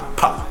like pop,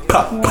 pop,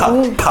 pop,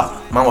 pop,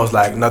 pop. Mom was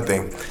like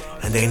nothing,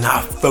 and then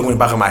I fell in the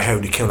back of my head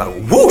with the cane like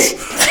whoosh.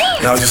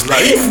 And I was just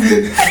like,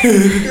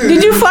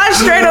 did you fly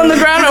straight on the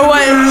ground or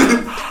what?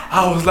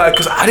 I was like,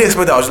 because I didn't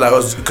expect that. I was like,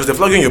 because they're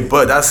flogging your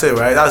butt. That's it,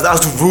 right? That's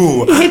the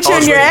rule. He hit you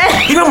in your head?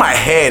 Hit on my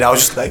head. I was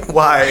just like,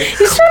 why?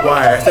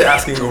 Why? I started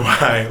asking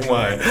why.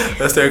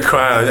 I started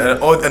crying. And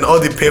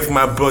all the pain from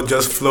my blood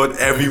just flowed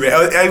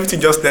everywhere.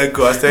 Everything just let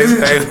go. I started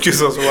crying,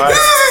 Jesus, why?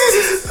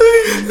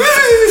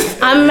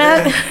 I'm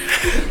mad.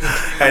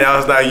 And I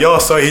was like, yo,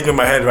 sorry, he hit me in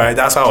my head, right?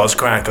 That's why I was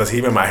crying, because he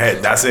hit me in my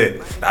head. That's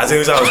it. That's the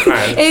reason I was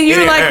crying. And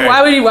you're like,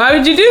 why would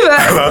you do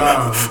that?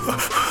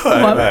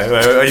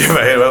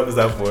 What was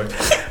that for?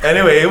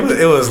 Anyway,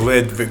 it was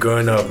lit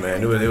growing up,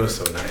 man. It was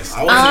so nice.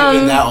 I wasn't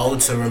even that old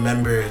to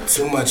remember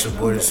too much of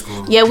boarding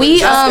school. Yeah, we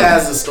Jessica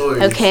has a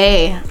story.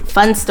 Okay,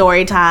 fun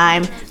story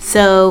time.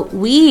 So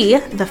we,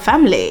 the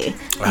family,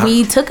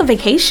 we took a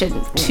vacation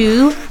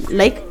to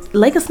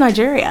Lagos,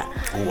 Nigeria.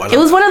 Ooh, it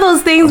was one of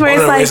those things where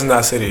it's like in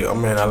that city. Oh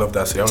man, I love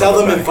that city. Tell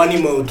them in funny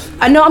mode.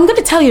 I know, I'm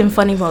gonna tell you in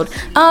funny mode.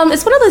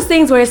 It's one of those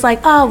things where it's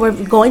like, oh, we're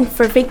going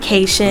for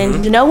vacation.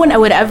 Mm-hmm. No one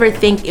would ever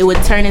think it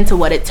would turn into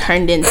what it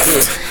turned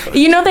into.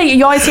 You know that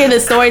you always hear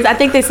the stories. I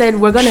think they said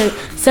we're gonna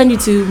send you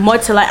to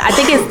Murtala. I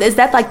think is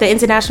that like the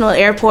international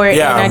airport in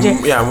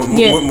Nigeria?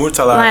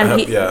 Murtala.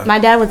 My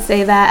dad would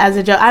say that as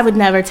a joke. I would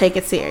never take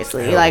it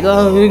seriously. Like,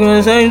 oh, we're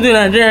gonna send you to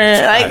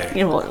Nigeria. Like,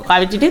 why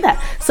would you do that?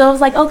 So I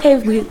was like,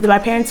 okay. My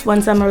parents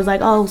one summer was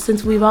like, oh,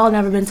 since we've all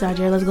never been to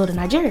Nigeria, let's go to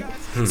Nigeria.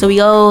 So we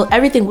go.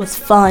 Everything was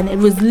fun. It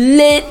was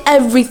lit.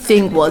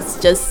 Everything was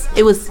just.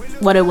 It was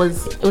what it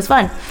was. It was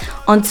fun.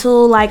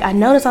 Until like I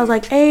noticed, I was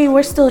like, hey,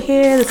 we're still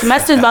here. The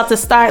semester's about to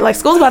start. Like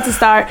school's about to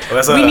start.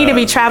 We need to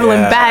be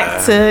traveling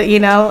back to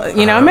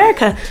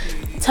America.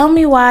 Tell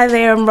me why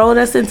they enrolled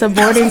us into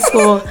boarding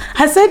school.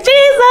 I said,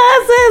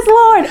 Jesus is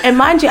Lord. And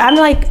mind you, I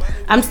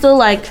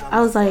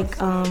was like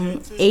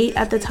 8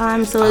 at the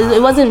time, so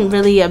it wasn't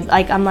really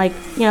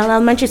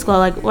elementary school,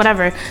 like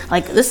whatever.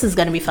 Like this is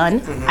gonna be fun,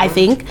 I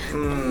think.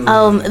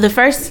 The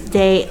first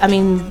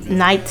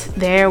night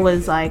there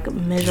was like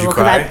miserable. Did you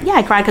cry?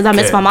 I cried because I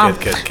missed my mom.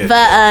 But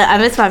I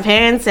missed my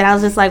parents, and I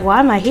was just like, why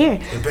am I here?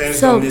 Your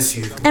parents don't miss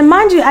you. And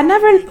mind you,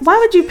 why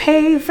would you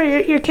pay for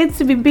your kids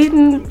to be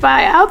beaten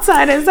by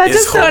outsiders? I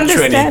just don't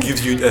understand.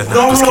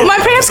 My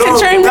parents can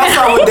train me. That's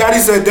not what Daddy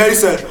said. Daddy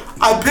said,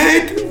 I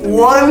paid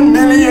 1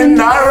 million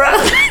naira.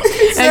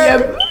 He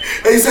said,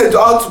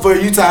 for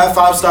you to have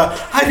 5-star.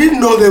 I didn't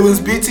know they was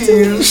beating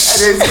you.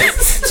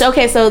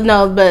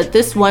 But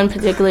this one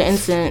particular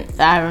incident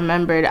I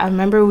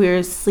remember we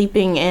were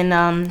sleeping in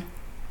our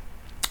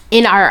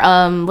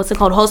what's it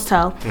called,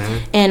 hostel,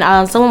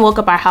 and someone woke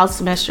up our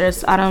house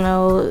mistress. I don't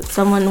know,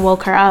 someone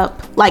woke her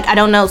up. Like I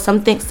don't know,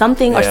 something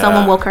or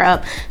someone woke her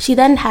up. She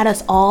then had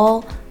us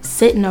all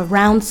sit in a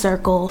round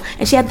circle,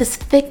 and she had this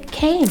thick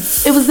cane.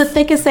 It was the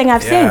thickest thing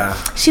I've seen.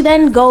 She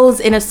then goes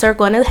in a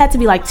circle, and it had to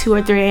be like 2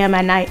 or 3 a.m.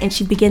 at night, and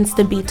she begins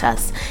to beat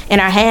us in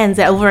our hands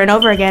over and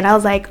over again. I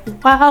was like,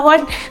 wow,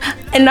 what?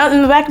 And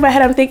in the back of my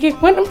head, I'm thinking,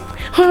 when am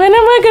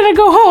I gonna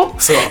go home?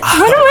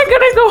 When am I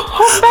gonna go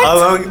home back?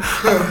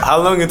 How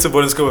long into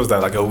boarding school was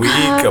that? Like a week,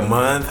 a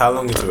month? How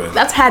long into it?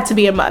 That had to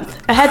be a month.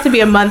 It had to be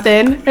a month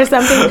in or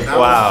something.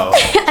 Wow.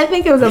 I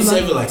think it was a month. You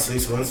saved it like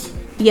 6 months.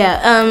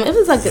 Yeah, it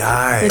was like 6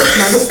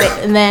 months,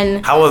 and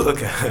then how was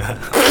okay?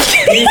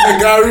 Beans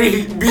and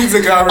gari.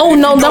 Oh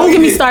no! Don't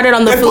get me started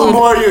on the food. Put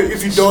more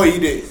if you don't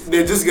eat it.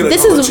 They're just gonna.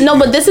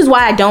 But this is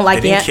why I don't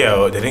like yams.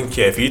 They didn't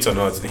care if you eat or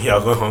not.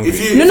 I'll go hungry. If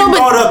you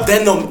brought up,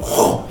 then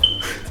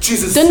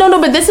Jesus. No,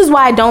 but this is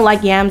why I don't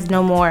like yams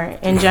no more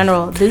in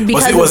general.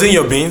 Because was it in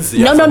your beans?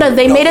 No.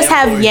 They made us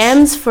have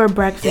yams for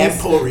breakfast. Yam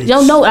porridge.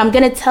 No, I'm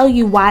gonna tell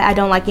you why I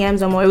don't like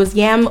yams no more. It was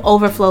yam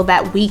overflow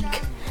that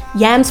week.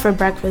 Yams for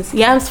breakfast,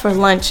 yams for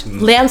lunch,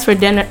 yams for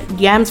dinner.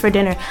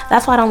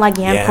 That's why I don't like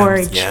yam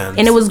porridge. And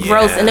it was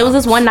gross. And there was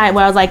this one night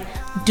where I was like,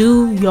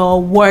 do your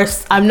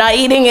worst. I'm not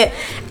eating it.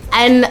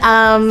 And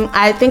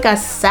I think I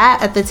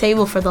sat at the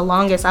table for the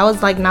longest. I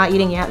was like not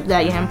eating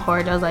that yam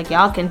porridge. I was like,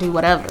 y'all can do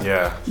whatever.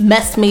 Yeah.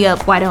 Mess me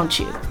up. Why don't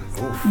you?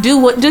 Do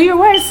your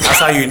worst.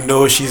 That's how you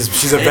know she's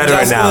a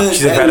veteran now.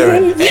 She's a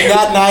veteran. And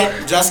that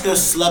night, Jessica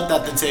slept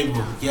at the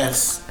table.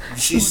 Yes.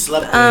 She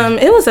slept there.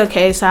 It was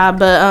okay, Saab,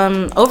 but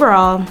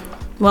overall,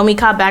 when we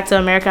got back to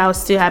America, I was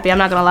still happy. I'm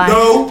not gonna lie.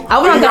 No, I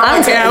don't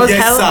care. I was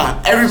yes, sir.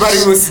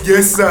 Everybody was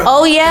yes, sir.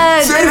 Oh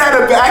yeah. Jane had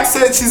a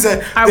accent. She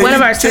said one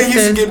of our Jane sisters.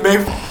 used to get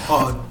made.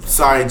 Oh,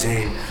 sorry,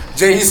 Jane.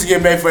 Jane used to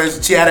get made for.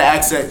 She had an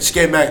accent. She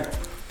came back.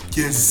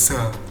 Yes,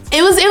 sir.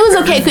 It was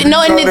okay.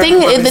 No, and the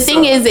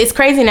thing is, it's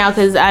crazy now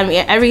because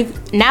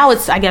now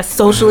it's I guess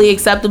socially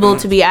acceptable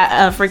to be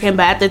African,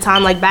 but at the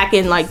time, like back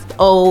in like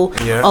early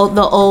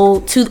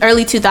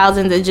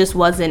 2000s, it just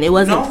wasn't. It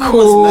wasn't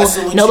cool.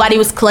 Nobody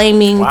was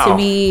claiming to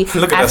be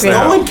African,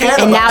 no one cared.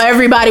 And now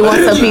everybody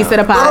wants a piece of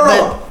the pie.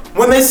 No.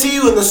 When they see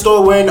you in the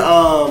store wearing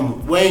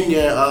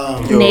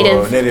your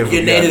native,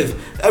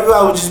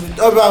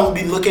 everybody would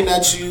be looking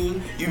at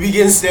you. You be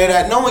getting stared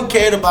at. No one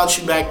cared about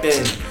you back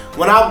then.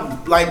 When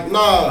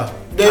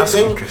That's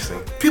interesting.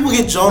 People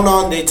get joned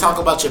on. They talk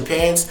about your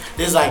parents.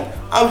 There's like,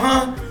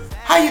 how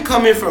you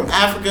coming from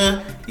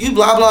Africa? You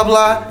blah blah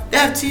blah. They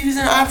have TVs in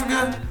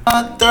Africa.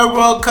 Third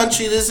world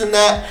country, this and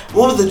that.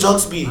 What would the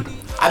jokes be?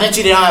 I bet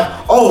you they don't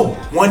have. Oh,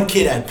 one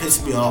kid that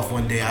pissed me off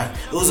one day.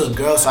 It was a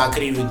girl, so I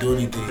couldn't even do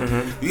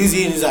anything.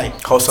 He's like,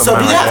 so do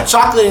you have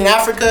chocolate in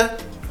Africa?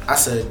 I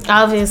said,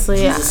 obviously,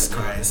 Jesus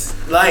Christ.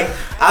 Like,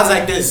 I was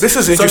like this. This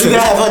is interesting. So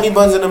do they have honey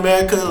buns in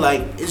America?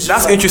 Like, it's just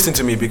that's like, interesting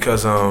to me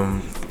because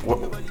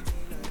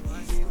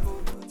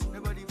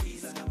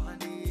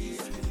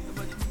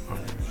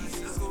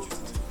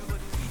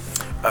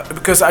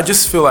because I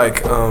just feel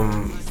like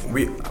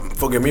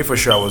forgive me for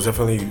sure, I was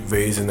definitely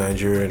raised in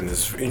Nigeria, and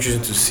it's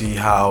interesting to see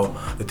how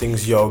the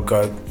things y'all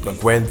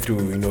went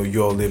through, you know,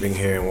 y'all living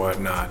here and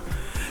whatnot.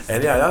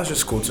 And yeah, that's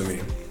just cool to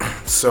me.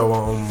 So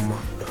one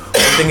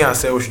thing I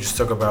said we should just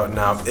talk about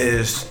now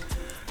is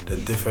the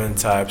different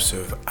types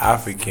of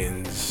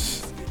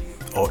Africans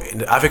or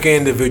African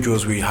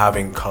individuals we have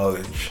in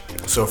college.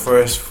 So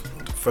first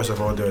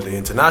of all, they're the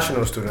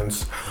international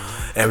students,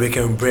 and we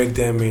can break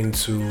them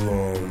into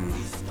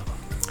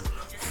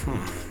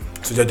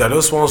so they're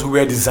those ones who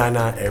wear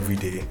designer every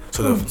day.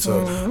 So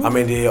I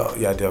mean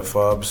they're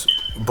fobs,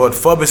 but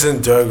fob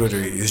isn't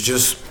derogatory. It's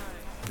just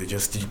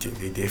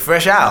they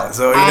fresh out.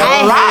 So you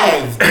never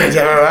arrived. They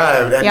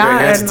arrived, and they're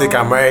here to take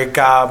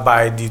America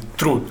by the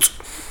throat.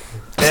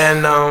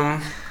 And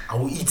I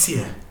will eat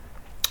here.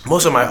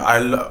 Most of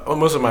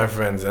my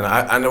friends,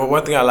 and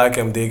one thing I like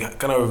them, they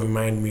kind of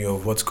remind me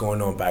of what's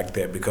going on back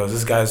there, because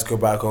these guys go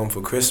back home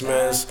for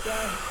Christmas.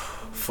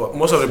 For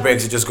most of the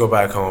breaks, you just go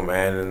back home,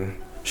 man. And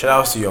shout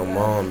out to your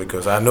mom,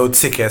 because I know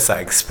tickets are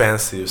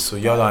expensive, so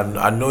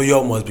I know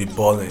y'all must be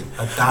balling.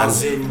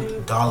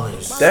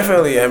 $1,000.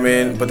 Definitely, I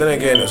mean, but then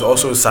again, it's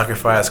also a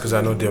sacrifice, because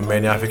I know there are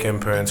many African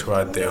parents who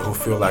are out there who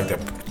feel like their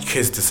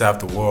kids deserve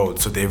the world,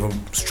 so they even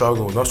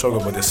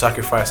but they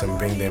sacrifice and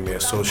bring them here.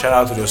 So shout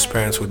out to those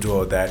parents who do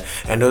all that,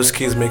 and those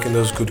kids making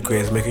those good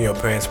grades, making your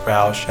parents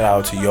proud. Shout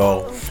out to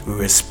y'all. We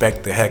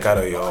respect the heck out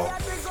of y'all.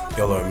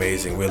 Y'all are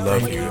amazing. We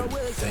love you.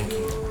 Thank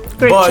you.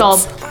 Great job.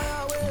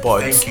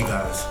 But thank you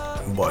guys.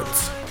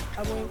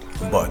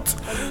 But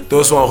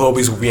those one who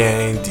always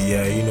wearing the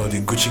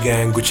the Gucci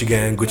gang,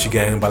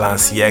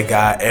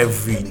 Balenciaga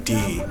every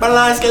day.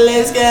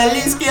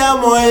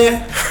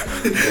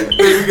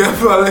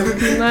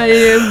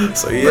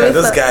 So yeah,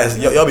 those guys,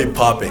 y'all be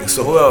popping.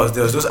 So who else?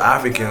 There's those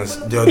Africans.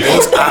 There are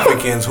those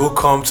Africans who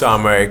come to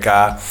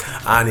America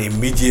and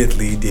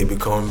immediately they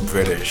become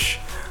British.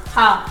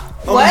 How?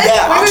 Oh, what?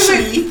 yeah,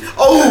 actually.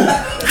 Oh,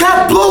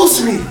 that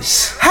blows me.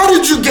 How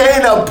did you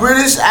gain a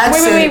British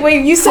accent?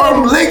 Wait. You said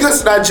from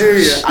Lagos,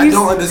 Nigeria. I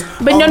don't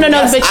understand. But no. But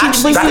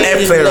that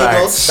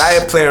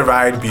airplane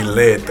ride be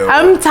lit though.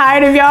 I'm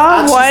tired of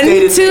y'all.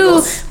 1,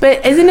 2.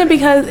 But isn't it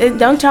because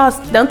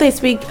don't they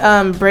speak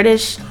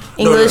British?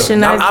 English no.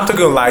 and I'm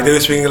talking like they're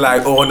speaking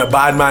like on the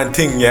bad man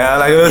thing, yeah.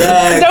 Like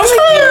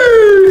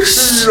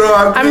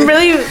I'm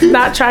really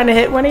not trying to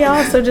hit one of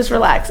y'all, so just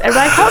relax.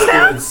 Everybody calm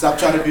down. Stop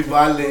trying to be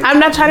violent. I'm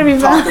not trying to be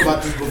violent. Talked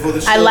about this before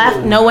the show. I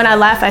laugh. No, when I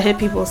laugh, I hit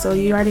people, so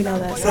you already know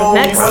that. So no,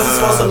 next. you wasn't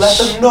supposed to let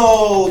them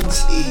know.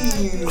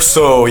 Jeez.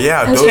 So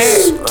yeah,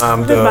 those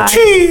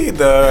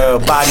the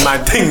bad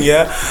man thing,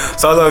 yeah.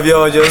 So all of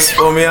y'all just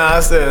for me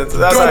accent.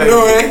 That's don't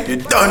know it. You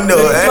don't know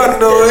it. Don't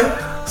know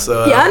it.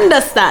 So you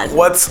understand.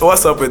 What's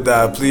up with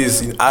that?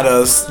 Please add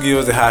us, give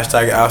us the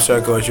hashtag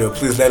Abstract Culture.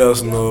 Please let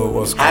us know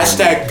what's going on.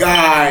 Hashtag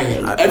guy.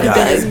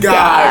 Everything is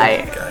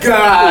guy.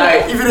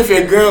 Even if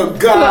you're a girl,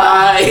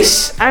 guy.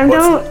 That's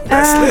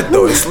lit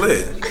though. It's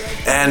lit.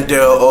 And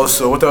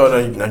also, what are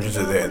other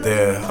Nigerians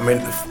there?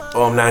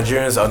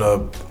 Nigerians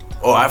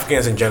or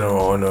Africans in general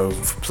on a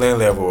playing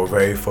level are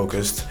very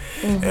focused,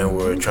 and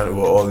we're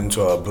all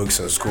into our books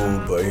in school.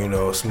 But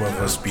some of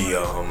us be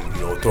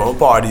throwing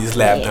parties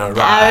left and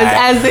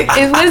right.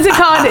 What is it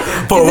called?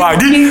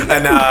 Party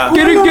and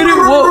get it.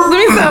 Whoa, let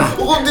me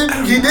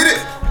stop. He did it.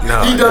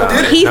 No, he done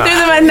did it. He threw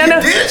them. No.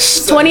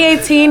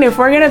 2018. If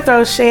we're gonna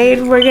throw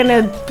shade, we're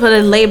gonna put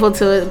a label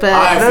to it. But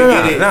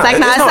it's like,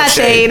 it's not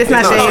shade. It's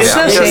not shade. It's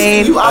no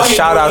shade. A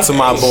shout out to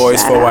my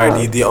boys for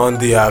YD on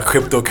the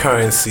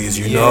cryptocurrencies.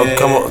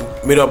 Come on,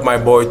 meet up my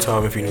boy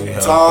Tom if you need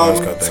help.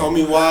 Tom, tell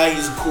me why.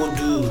 He's a cool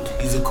dude.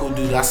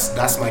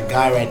 That's my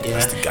guy right there.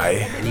 That's the guy.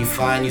 And he's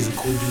fine. He's a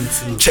cool dude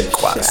too.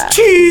 Check was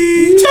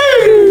cheese.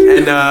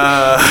 And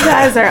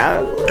guys are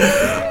ugly.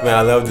 Man,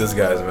 I love these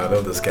guys.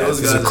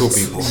 These are cool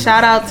people.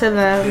 Shout out to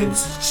them.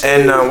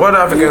 And what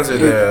Africans are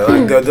there?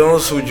 Like they're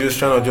those who just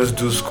trying to just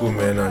do school,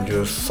 man, and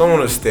just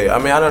someone to stay. I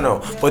mean, I don't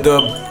know, but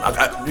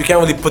you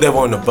can't really put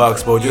everyone in the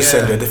box. But just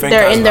saying they're different.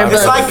 They're in their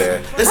books.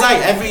 It's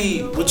like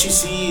what you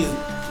see.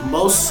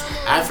 Most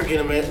African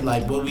American,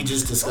 like what we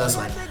just discussed,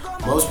 like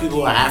most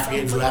people are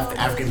Africans who have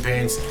African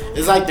parents.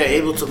 It's like they're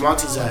able to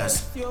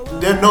multitask.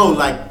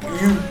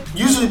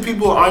 Usually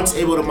people aren't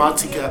able to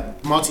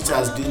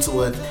multitask due to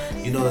what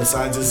the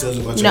scientist says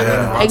about your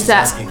brain.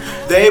 Exactly.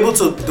 They're able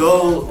to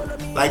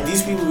like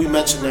these people we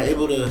mentioned. They're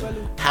able to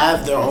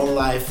have their own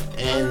life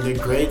and their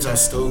grades are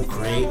still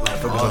great.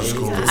 Like all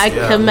I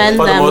commend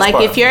them. Like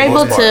if you're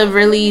able to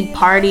really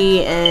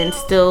party and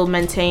still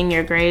maintain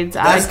your grades,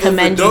 I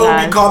commend you guys.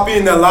 Don't be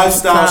copying their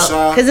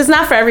lifestyle, because it's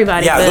not for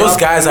everybody. Yeah, those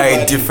guys are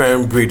a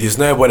different breed. It's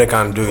not everybody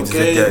can do it.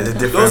 Okay. It's a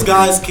different those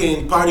guys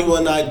can party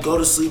one night, go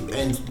to sleep,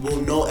 and will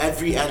know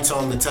every answer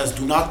on the test.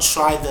 Do not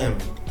try them.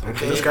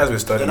 Okay. Those guys were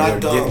studying.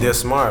 They're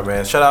smart,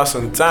 man. Shout out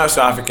some times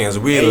to Africans.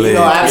 We live. You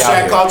know,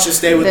 abstract culture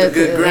stay with the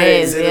good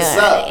grades.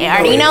 Yeah. You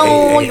already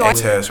know your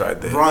test right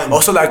there.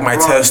 Also, like my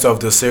test of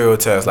the cereal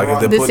test. Like if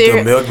they put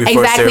the milk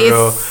before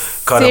cereal,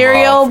 cut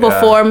cereal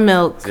before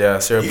milk. Yeah,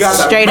 cereal.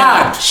 Straight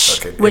up.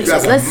 Okay. Which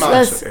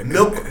let's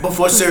milk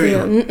before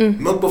cereal.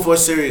 Milk before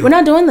cereal. We're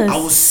not doing this. I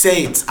will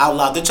say it out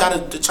loud. They're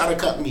trying to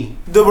cut me.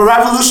 The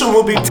revolution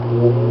will be.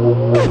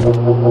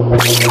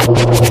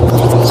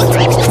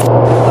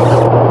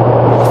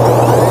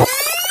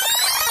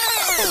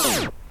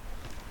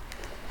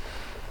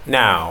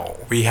 Now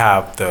we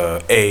have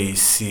the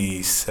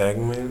AC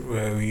segment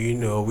where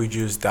we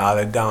just dial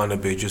it down a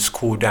bit, just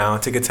cool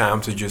down, take a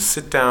time to just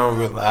sit down,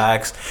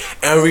 relax,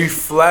 and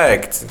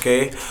reflect.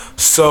 Okay,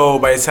 so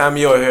by the time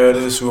you're here,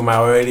 this we might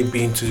already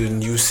be into the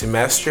new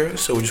semester.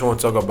 So we just want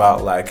to talk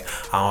about like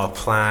our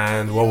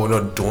plan, what we're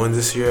not doing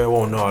this year,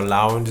 what we're not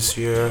allowing this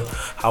year,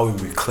 how we're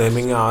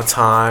reclaiming our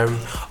time,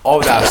 all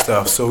that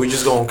stuff. So we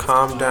just gonna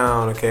calm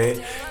down,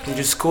 okay, and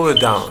just cool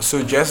it down.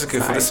 So Jessica,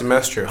 for the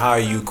semester, how are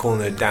you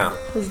cooling it down?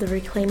 Was the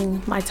reclaiming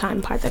my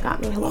time part that got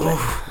me a little bit.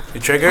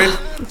 You triggered?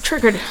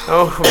 Triggered.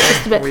 Oh,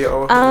 just a bit.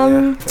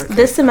 Okay.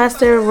 This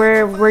semester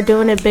we're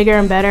doing it bigger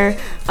and better.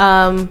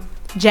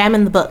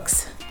 Jamming the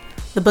books.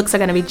 The books are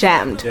gonna be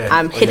jammed. Yeah.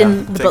 I'm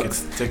hitting the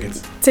books.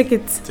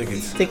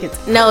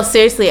 Tickets. No,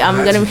 seriously,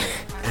 I'm gonna be.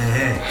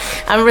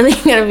 I'm really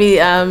gonna be.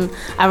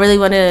 I really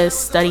want to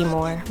study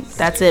more.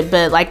 That's it.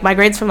 But like my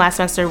grades from last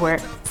semester were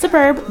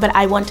superb, but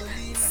I want.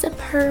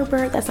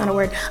 That's not a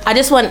word. I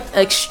just want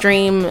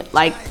extreme,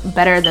 like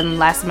better than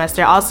last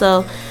semester.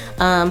 Also,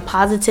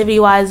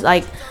 positivity wise,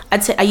 like I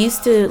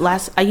used to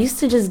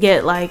just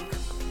get like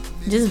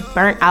just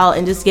burnt out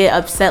and just get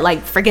upset.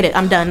 Like forget it,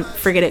 I'm done.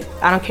 Forget it.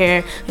 I don't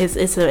care.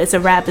 It's a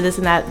wrap. This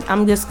and that.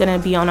 I'm just gonna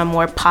be on a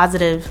more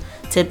positive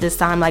tip this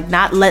time, like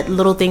not let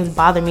little things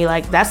bother me.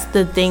 Like that's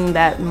the thing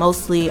that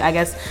mostly I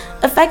guess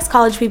affects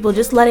college people,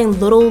 just letting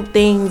little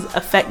things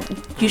affect.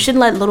 You shouldn't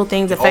let little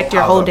things affect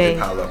your whole day.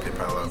 They pile up.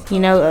 You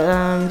know,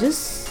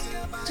 just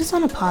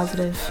on a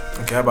positive.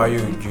 Okay, how about you,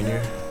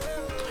 Junior?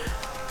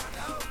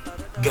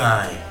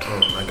 Guy. Oh,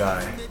 my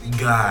guy.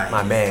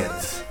 My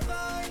mans.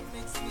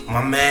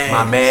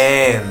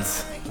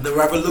 The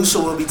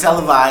revolution will be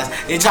televised.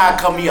 They try to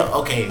cut me up.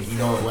 Okay, you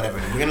know what, whatever.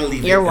 We're gonna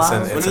leave You're it.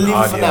 wild. It's an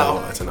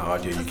audio. It's an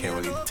audio. You can't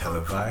really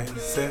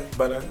televise it,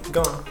 but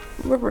go on.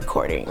 We're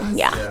recording.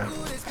 Yeah.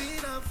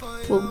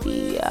 Will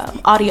be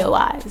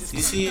audio-wise. You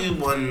see,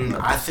 when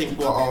I think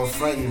we're all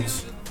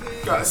friends,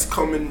 you guys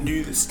come and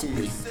do this to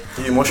me.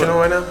 Are you emotional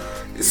right now?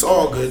 It's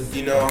all good,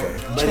 you know, okay.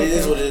 But it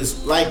is what it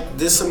is. Like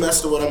this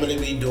semester, what I'm going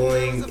to be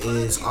doing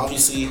is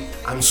obviously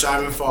I'm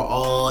striving for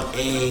all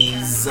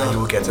A's. You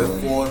will get it.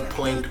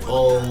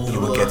 4.0. You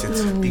will get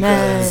it.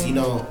 Because, you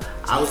know,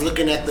 I was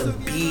looking at the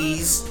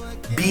B's,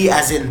 B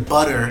as in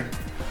butter.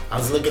 I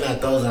was looking at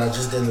those and I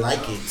just didn't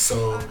like it.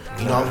 So,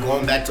 you know, I'm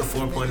going back to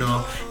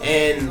 4.0.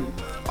 And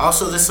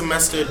also this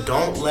semester,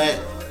 don't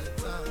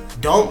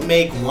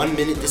make 1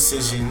 minute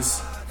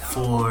decisions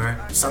for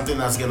something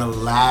that's gonna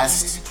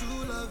last,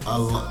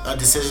 a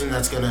decision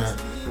that's gonna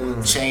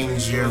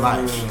change your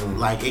life.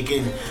 Like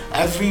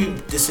every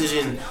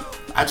decision,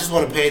 I just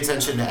want to pay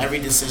attention to every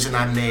decision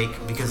I make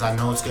because I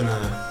know it's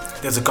gonna.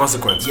 There's a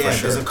consequence. Yeah, for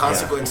sure. There's a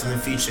consequence in the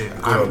future.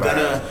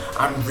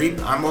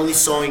 I'm only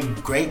sowing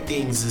great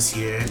things this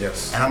year.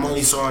 Yes. And I'm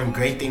only sowing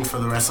great things for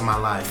the rest of my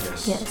life.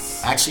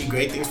 Yes. Actually,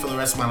 great things for the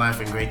rest of my life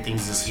and great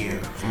things this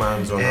year.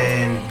 Mine's on.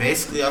 And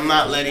basically, I'm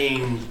not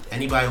letting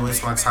anybody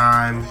waste my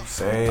time.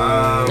 Same.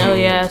 Oh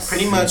yes.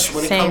 Pretty much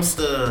when it comes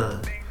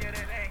to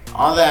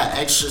all that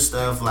extra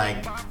stuff,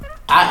 like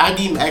I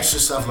deem extra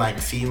stuff like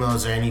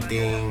females or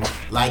anything,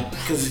 like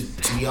because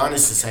to be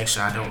honest, it's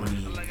extra. I don't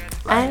really.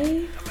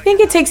 I think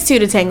it takes two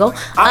to tangle.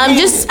 I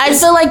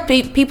feel like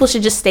people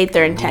should just state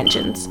their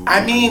intentions.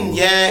 I mean,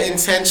 yeah,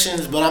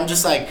 intentions, but I'm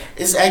just like,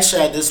 it's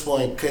extra at this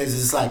point because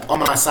it's like on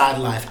my side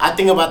life. I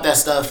think about that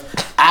stuff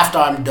after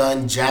I'm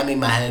done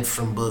jamming my head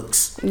from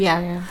books.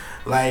 Yeah.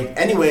 Like,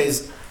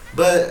 anyways,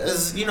 but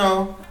as you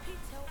know,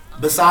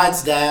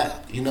 besides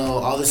that, you know,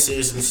 all the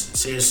serious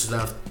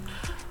stuff,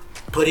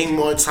 putting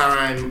more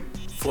time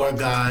for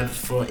God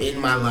in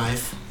my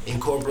life.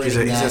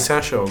 Incorporating he's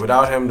essential.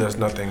 Without him, there's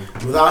nothing.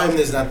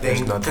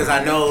 Because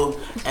I know,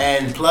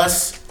 and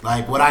plus,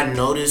 like what I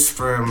noticed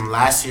from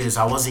last year is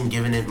I wasn't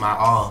giving it my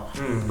all.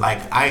 Like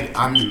I'm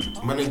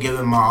gonna give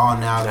it my all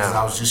now because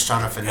I was just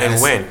trying to finesse.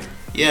 And win.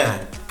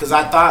 Yeah, because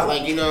I thought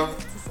like I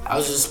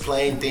was just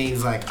playing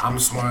things like I'm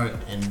smart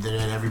and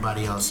than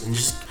everybody else, and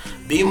just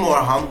being more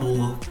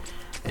humble,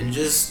 and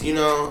just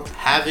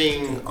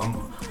having a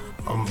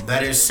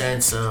better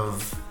sense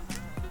of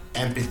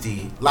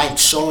empathy, like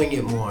showing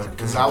it more,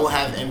 because I will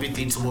have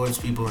empathy towards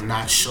people and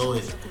not show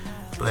it,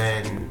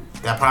 but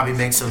that probably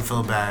makes them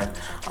feel bad.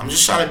 I'm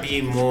just trying to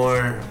be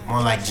more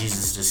like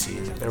Jesus this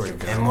year. There we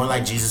go. And more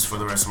like Jesus for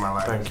the rest of my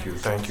life. Thank you.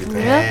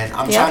 And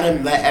I'm trying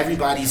to let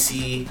everybody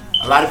see.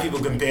 A lot of people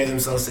compare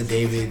themselves to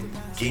David,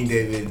 King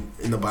David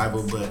in the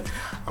Bible, but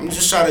I'm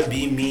just trying to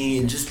be me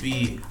and just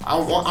be. I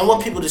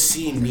want people to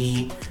see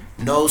me,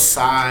 no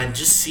side,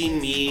 just see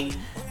me.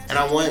 And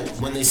I want,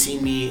 when they see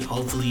me,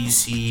 hopefully you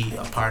see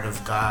a part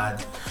of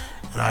God.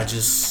 And I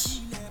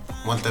just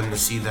want them to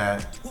see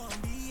that.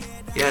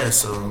 Yeah,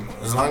 so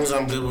as long as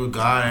I'm good with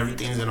God,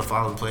 everything's gonna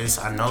fall in place.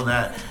 I know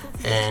that.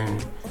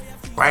 And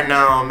right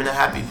now, I'm in a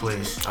happy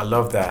place. I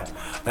love that.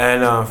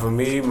 And for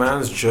me,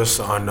 man's just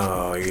on,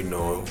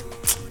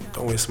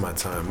 don't waste my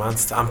time.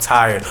 I'm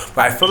tired.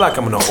 But I feel like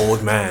I'm an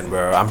old man,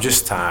 bro. I'm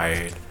just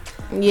tired.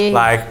 Yeah.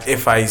 Like,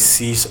 if I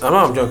see...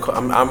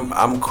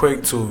 I'm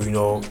quick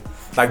to,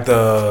 like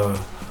the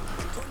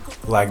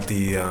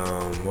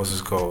what's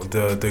it called?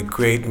 The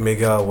great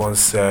Miguel once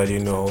said,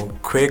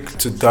 quick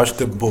to dodge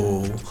the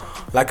bull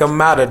like a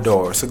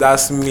matador. So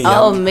that's me.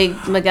 Oh,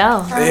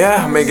 Miguel.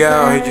 Yeah,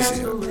 Miguel. He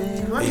just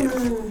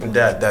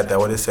that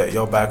what they said.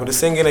 Yo, back with the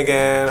singing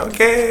again.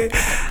 Okay.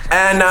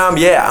 And I'm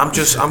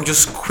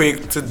just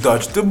quick to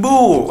dodge the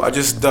bull. I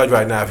just dodge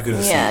right now if you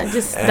couldn't see. Yeah,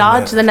 just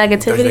dodge the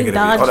negativity,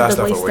 dodge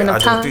the wasting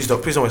of time. Please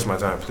don't waste my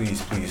time,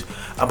 please.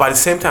 But at the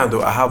same time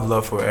though, I have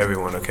love for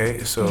everyone,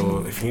 okay?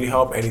 So if you need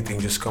help, anything,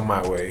 just come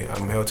my way.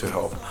 I'm here to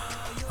help.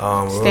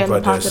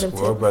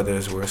 We're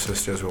brothers, we're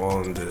sisters, we're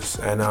all in this.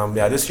 And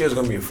this year's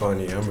gonna be a fun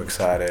year. I'm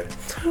excited.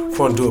 We're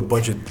gonna do a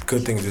bunch of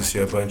good things this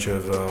year, a bunch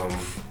of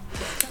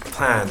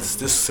plans.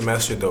 This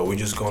semester though, we're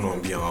just gonna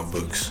be on our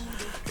books.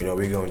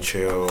 We're gonna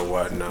chill or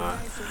whatnot.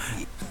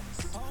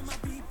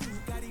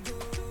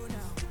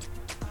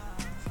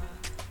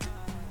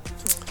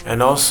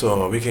 And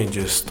also, we can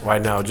just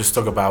right now just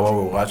talk about what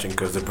we're watching,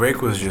 because the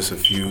break was just a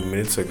few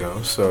minutes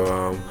ago.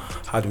 So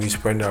how do we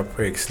spend our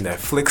breaks?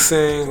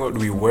 Netflixing? What are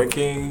we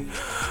working?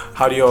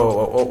 How do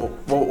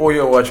what are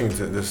you watching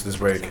this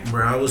break?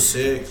 Bro, I was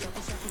sick.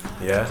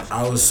 Yeah?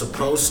 I was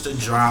supposed to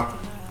drop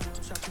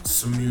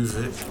some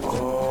music.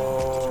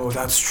 Oh,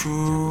 that's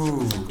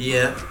true.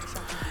 Yeah.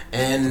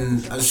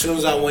 And as soon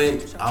as I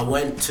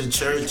went to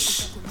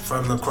church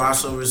from the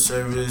crossover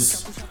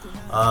service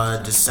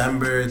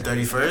December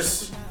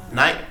 31st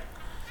night.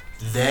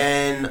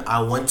 Then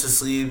I went to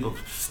sleep,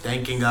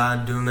 thanking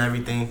God, doing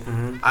everything.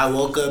 Mm-hmm. I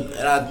woke up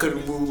and I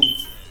couldn't move.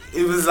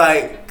 It was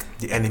like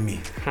the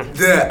enemy.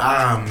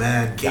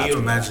 Man, can you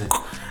imagine?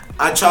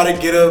 I try to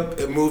get up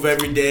and move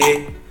every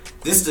day.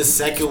 This is the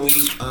second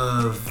week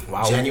of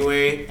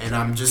January, and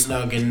I'm just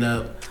now getting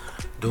up,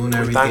 doing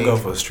everything. Thank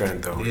God for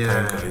strength, though. Yeah.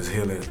 Thank God, He's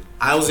healing.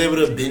 I was able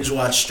to binge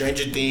watch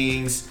Stranger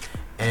Things,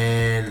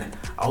 and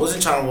I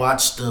wasn't trying to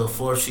watch the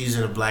 4th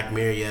season of Black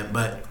Mirror yet,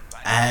 but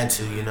I had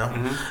to,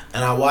 Mm-hmm.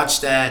 And I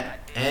watched that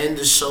and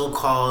the show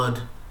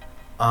called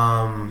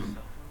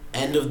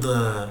End of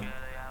the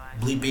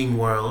Bleeping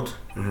World.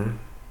 Mm-hmm.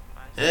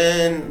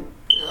 And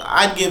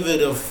I'd give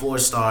it a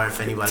 4-star if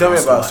anybody Tell me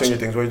wants about to watch Stranger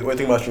Things. What do you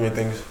think about Stranger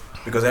Things?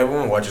 Because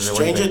everyone watches it.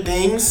 Stranger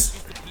Things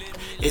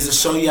is a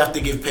show you have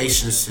to give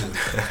patience to.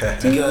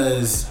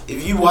 Because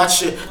if you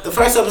watch it, the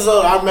first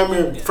episode, I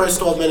remember first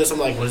 12 minutes, I'm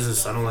like, what is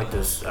this? I don't like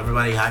this.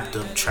 Everybody hyped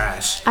up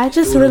trash. I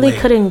just really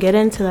couldn't get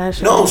into that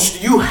show. No,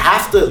 you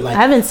have to. I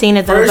haven't seen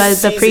it though, but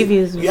the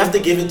previews. You have to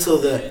give it till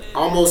the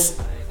almost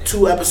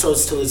 2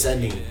 episodes till it's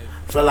ending.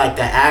 For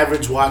the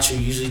average watcher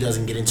usually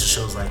doesn't get into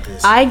shows like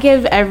this. I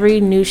give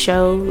every new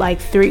show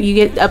 3. You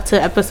get up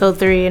to episode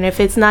 3, and if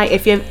it's not,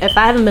 if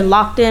I haven't been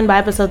locked in by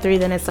episode 3,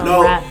 then it's on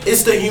wrap.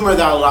 It's the humor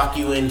that'll lock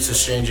you into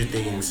Stranger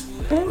Things.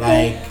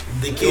 Like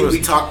the kid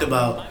we talked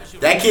about.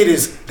 That kid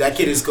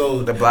is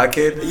gold. The black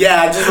kid?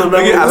 Yeah, I just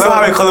remember. I love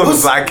how we call him the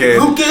black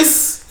kid.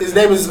 Lucas. His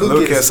name is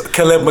Lucas.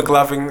 Caleb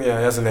McLaughlin. Yeah,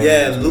 that's the name.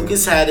 Yeah,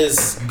 Lucas had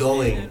us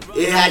going.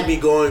 It had me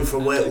going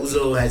from what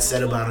Uzo had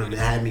said about him. It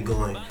had me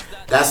going.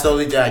 That's the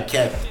only thing I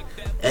kept.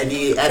 And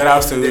shout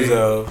out to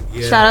Uzo.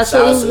 Yeah, shout out to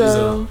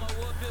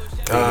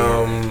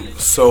Uzo.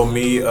 So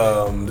me,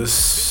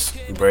 this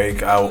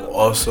break, I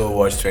also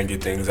watched Stranger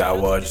Things. I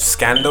watched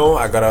Scandal.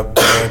 I got up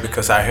there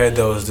because I heard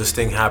there was this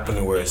thing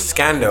happening where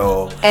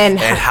Scandal and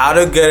how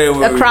to get it.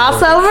 A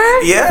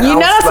crossover? Yeah. You know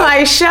that's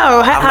my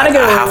show. How to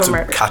get I have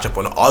to catch up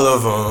on all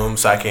of them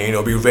so I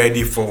can, be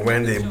ready for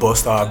when they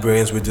bust our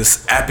brains with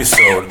this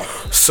episode.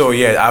 So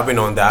yeah, I've been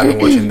on that. I've been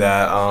watching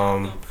that.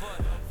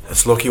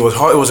 It's lucky. It was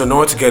hard. It was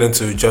annoying to get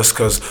into just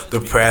because the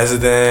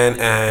president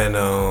and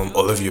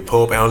Olivia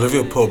Pope,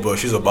 bro,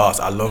 she's a boss.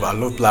 I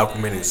love black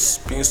women. It's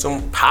being so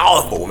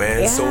powerful, man.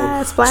 Yeah, so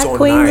nice.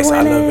 Winning.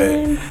 I love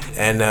it.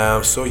 And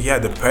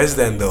the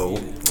president though,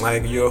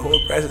 your whole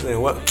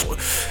president. What?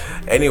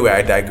 Anyway,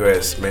 I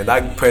digress, man.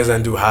 That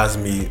president dude has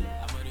me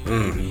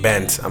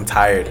bent. I'm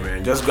tired,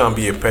 man. Just gonna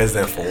be a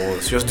president for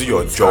once. Just do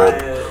your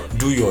job.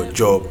 Do your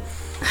job.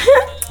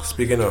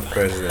 Speaking of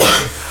president.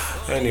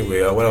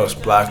 Anyway, what else?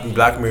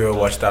 Black Mirror,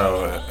 watched that.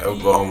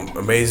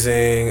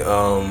 Amazing.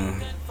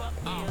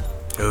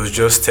 It was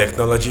just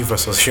technology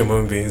versus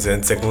human beings,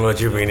 and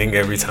technology winning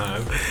every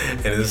time,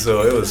 and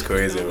so it was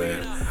crazy,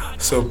 man.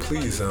 So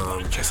please,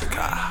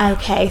 Jessica.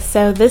 Okay,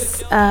 so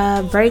this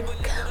break,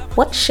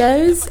 what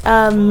shows?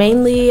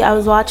 Mainly, I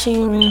was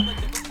watching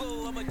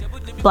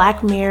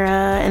Black Mirror,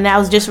 and I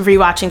was just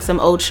rewatching some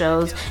old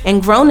shows.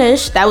 And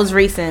Grownish, that was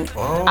recent.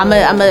 Oh. I'm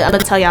gonna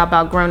tell y'all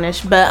about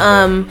Grownish. But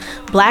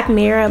Black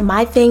Mirror,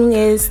 my thing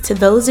is, to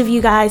those of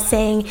you guys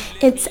saying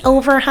it's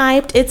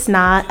overhyped, it's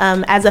not.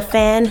 As a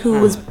fan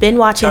who has been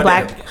watching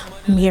Black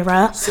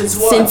Mirror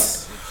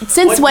since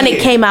when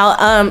it came out,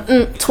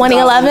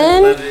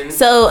 2011.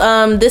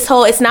 So this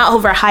whole, it's not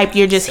overhyped.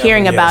 You're just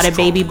hearing about it,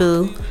 baby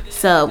boo.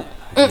 So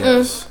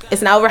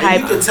it's not overhyped.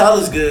 And you can tell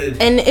it's good.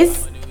 And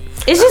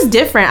it's just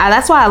different.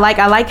 That's why I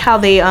like how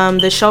they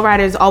the show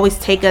writers always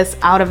take us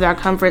out of our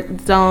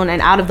comfort zone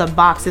and out of the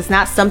box. It's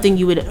not something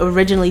you would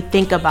originally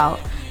think about,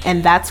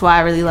 and that's why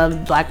I really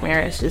love Black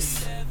Mirror.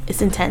 It's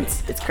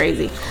intense. It's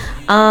crazy.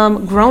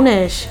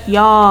 Grownish,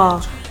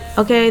 y'all.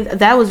 Okay,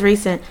 that was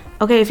recent.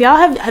 Okay, if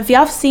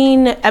y'all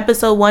seen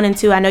episode 1 and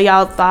 2, I know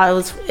y'all thought it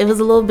was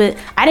a little bit.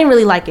 I didn't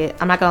really like it.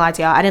 I'm not gonna lie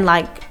to y'all. I didn't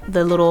like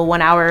the little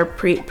 1 hour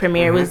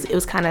premiere. It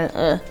was kind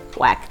of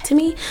whack to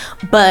me.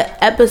 But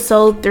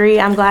episode 3,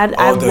 I'm glad.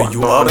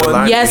 You up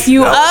one? Yes,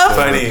 you up.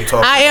 Funny.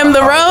 I am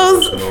the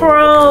rose,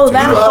 bro.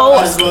 That whole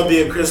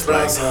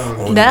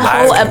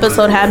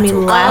episode had me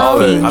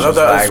laughing. I love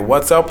that. Like,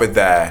 what's up with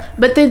that?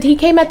 But then he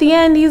came at the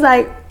end. He's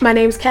like, "My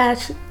name's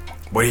Cash."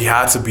 But he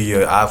had to be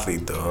an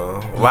athlete,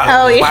 though.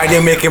 Why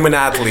didn't make him an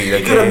athlete?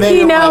 Okay?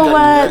 You know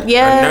what?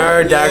 Yeah.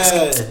 A nerd.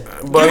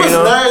 But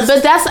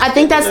but I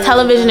think that's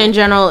television in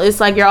general.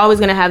 It's like you're always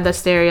gonna have the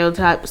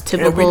stereotypes,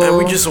 typical. And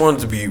we just want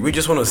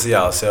to see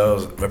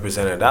ourselves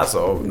represented. That's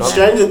all.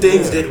 Stranger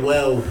Things did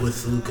well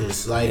with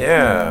Lucas,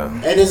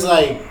 and it's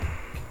like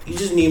you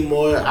just need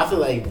more. I feel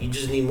like you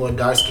just need more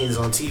dark skins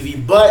on TV.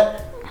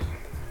 But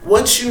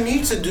what you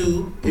need to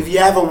do, if you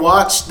haven't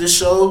watched the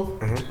show,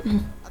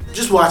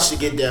 just watch The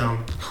Get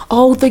Down.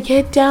 Oh, The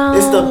Get Down.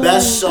 It's the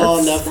best show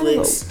on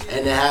Netflix,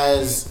 and it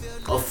has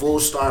a full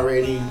star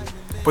rating.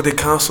 But they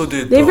canceled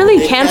it. They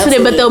really canceled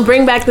it, but they'll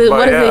bring back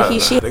he,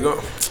 she.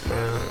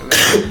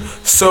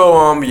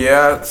 So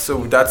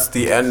that's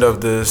the end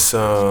of this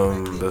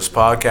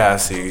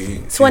podcast.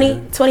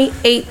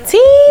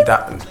 2018.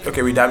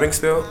 Okay, we diving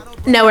still?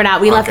 No, we're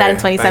not. We left that in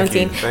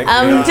 2017.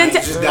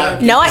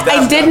 No, I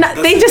did not.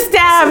 They just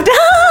dabbed.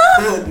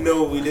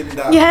 No, we didn't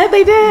die. Yeah,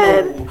 they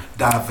did. No,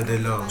 die for the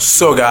love.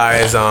 So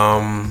guys,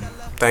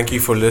 thank you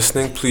for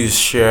listening. Please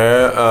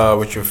share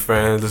with your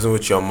friends, listen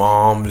with your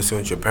mom, listen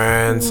with your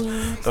parents.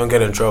 Don't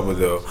get in trouble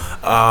though.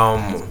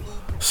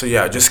 So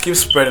yeah, just keep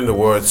spreading the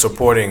word,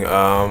 supporting.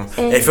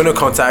 If you want to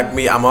contact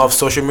me, I'm off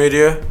social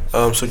media.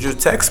 So just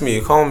text me,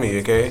 call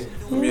me, okay?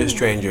 Don't be a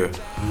stranger.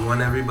 You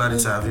want everybody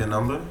to have your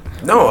number?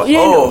 No.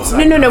 No,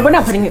 we're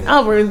not putting it.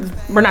 Oh,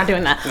 we're not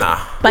doing that. Nah.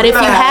 But if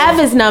you have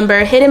his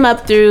number, hit him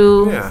up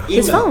through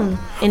his phone.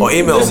 Or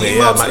email me.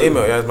 Yeah, my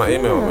email. Yeah, it's my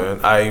email, man.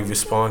 I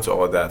respond to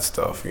all that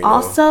stuff. You know.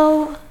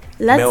 Also,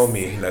 mail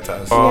me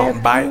letters.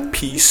 Bye.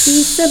 Peace.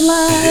 Peace and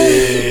love.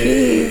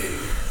 Peace.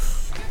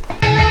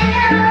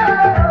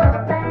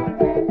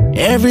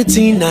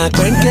 Everything na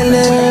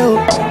kwenkele.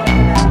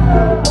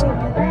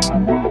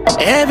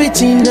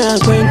 Everything na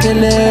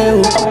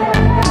kwenkele.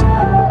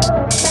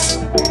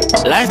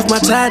 Life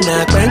matter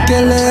na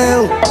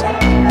kwenkele.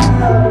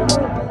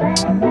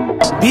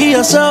 Be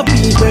yourself,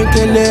 be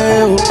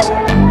kwenkele.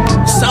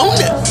 Sound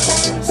it.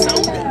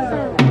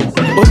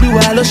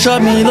 Oluwa lo show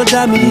me, lo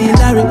dá mi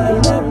láre.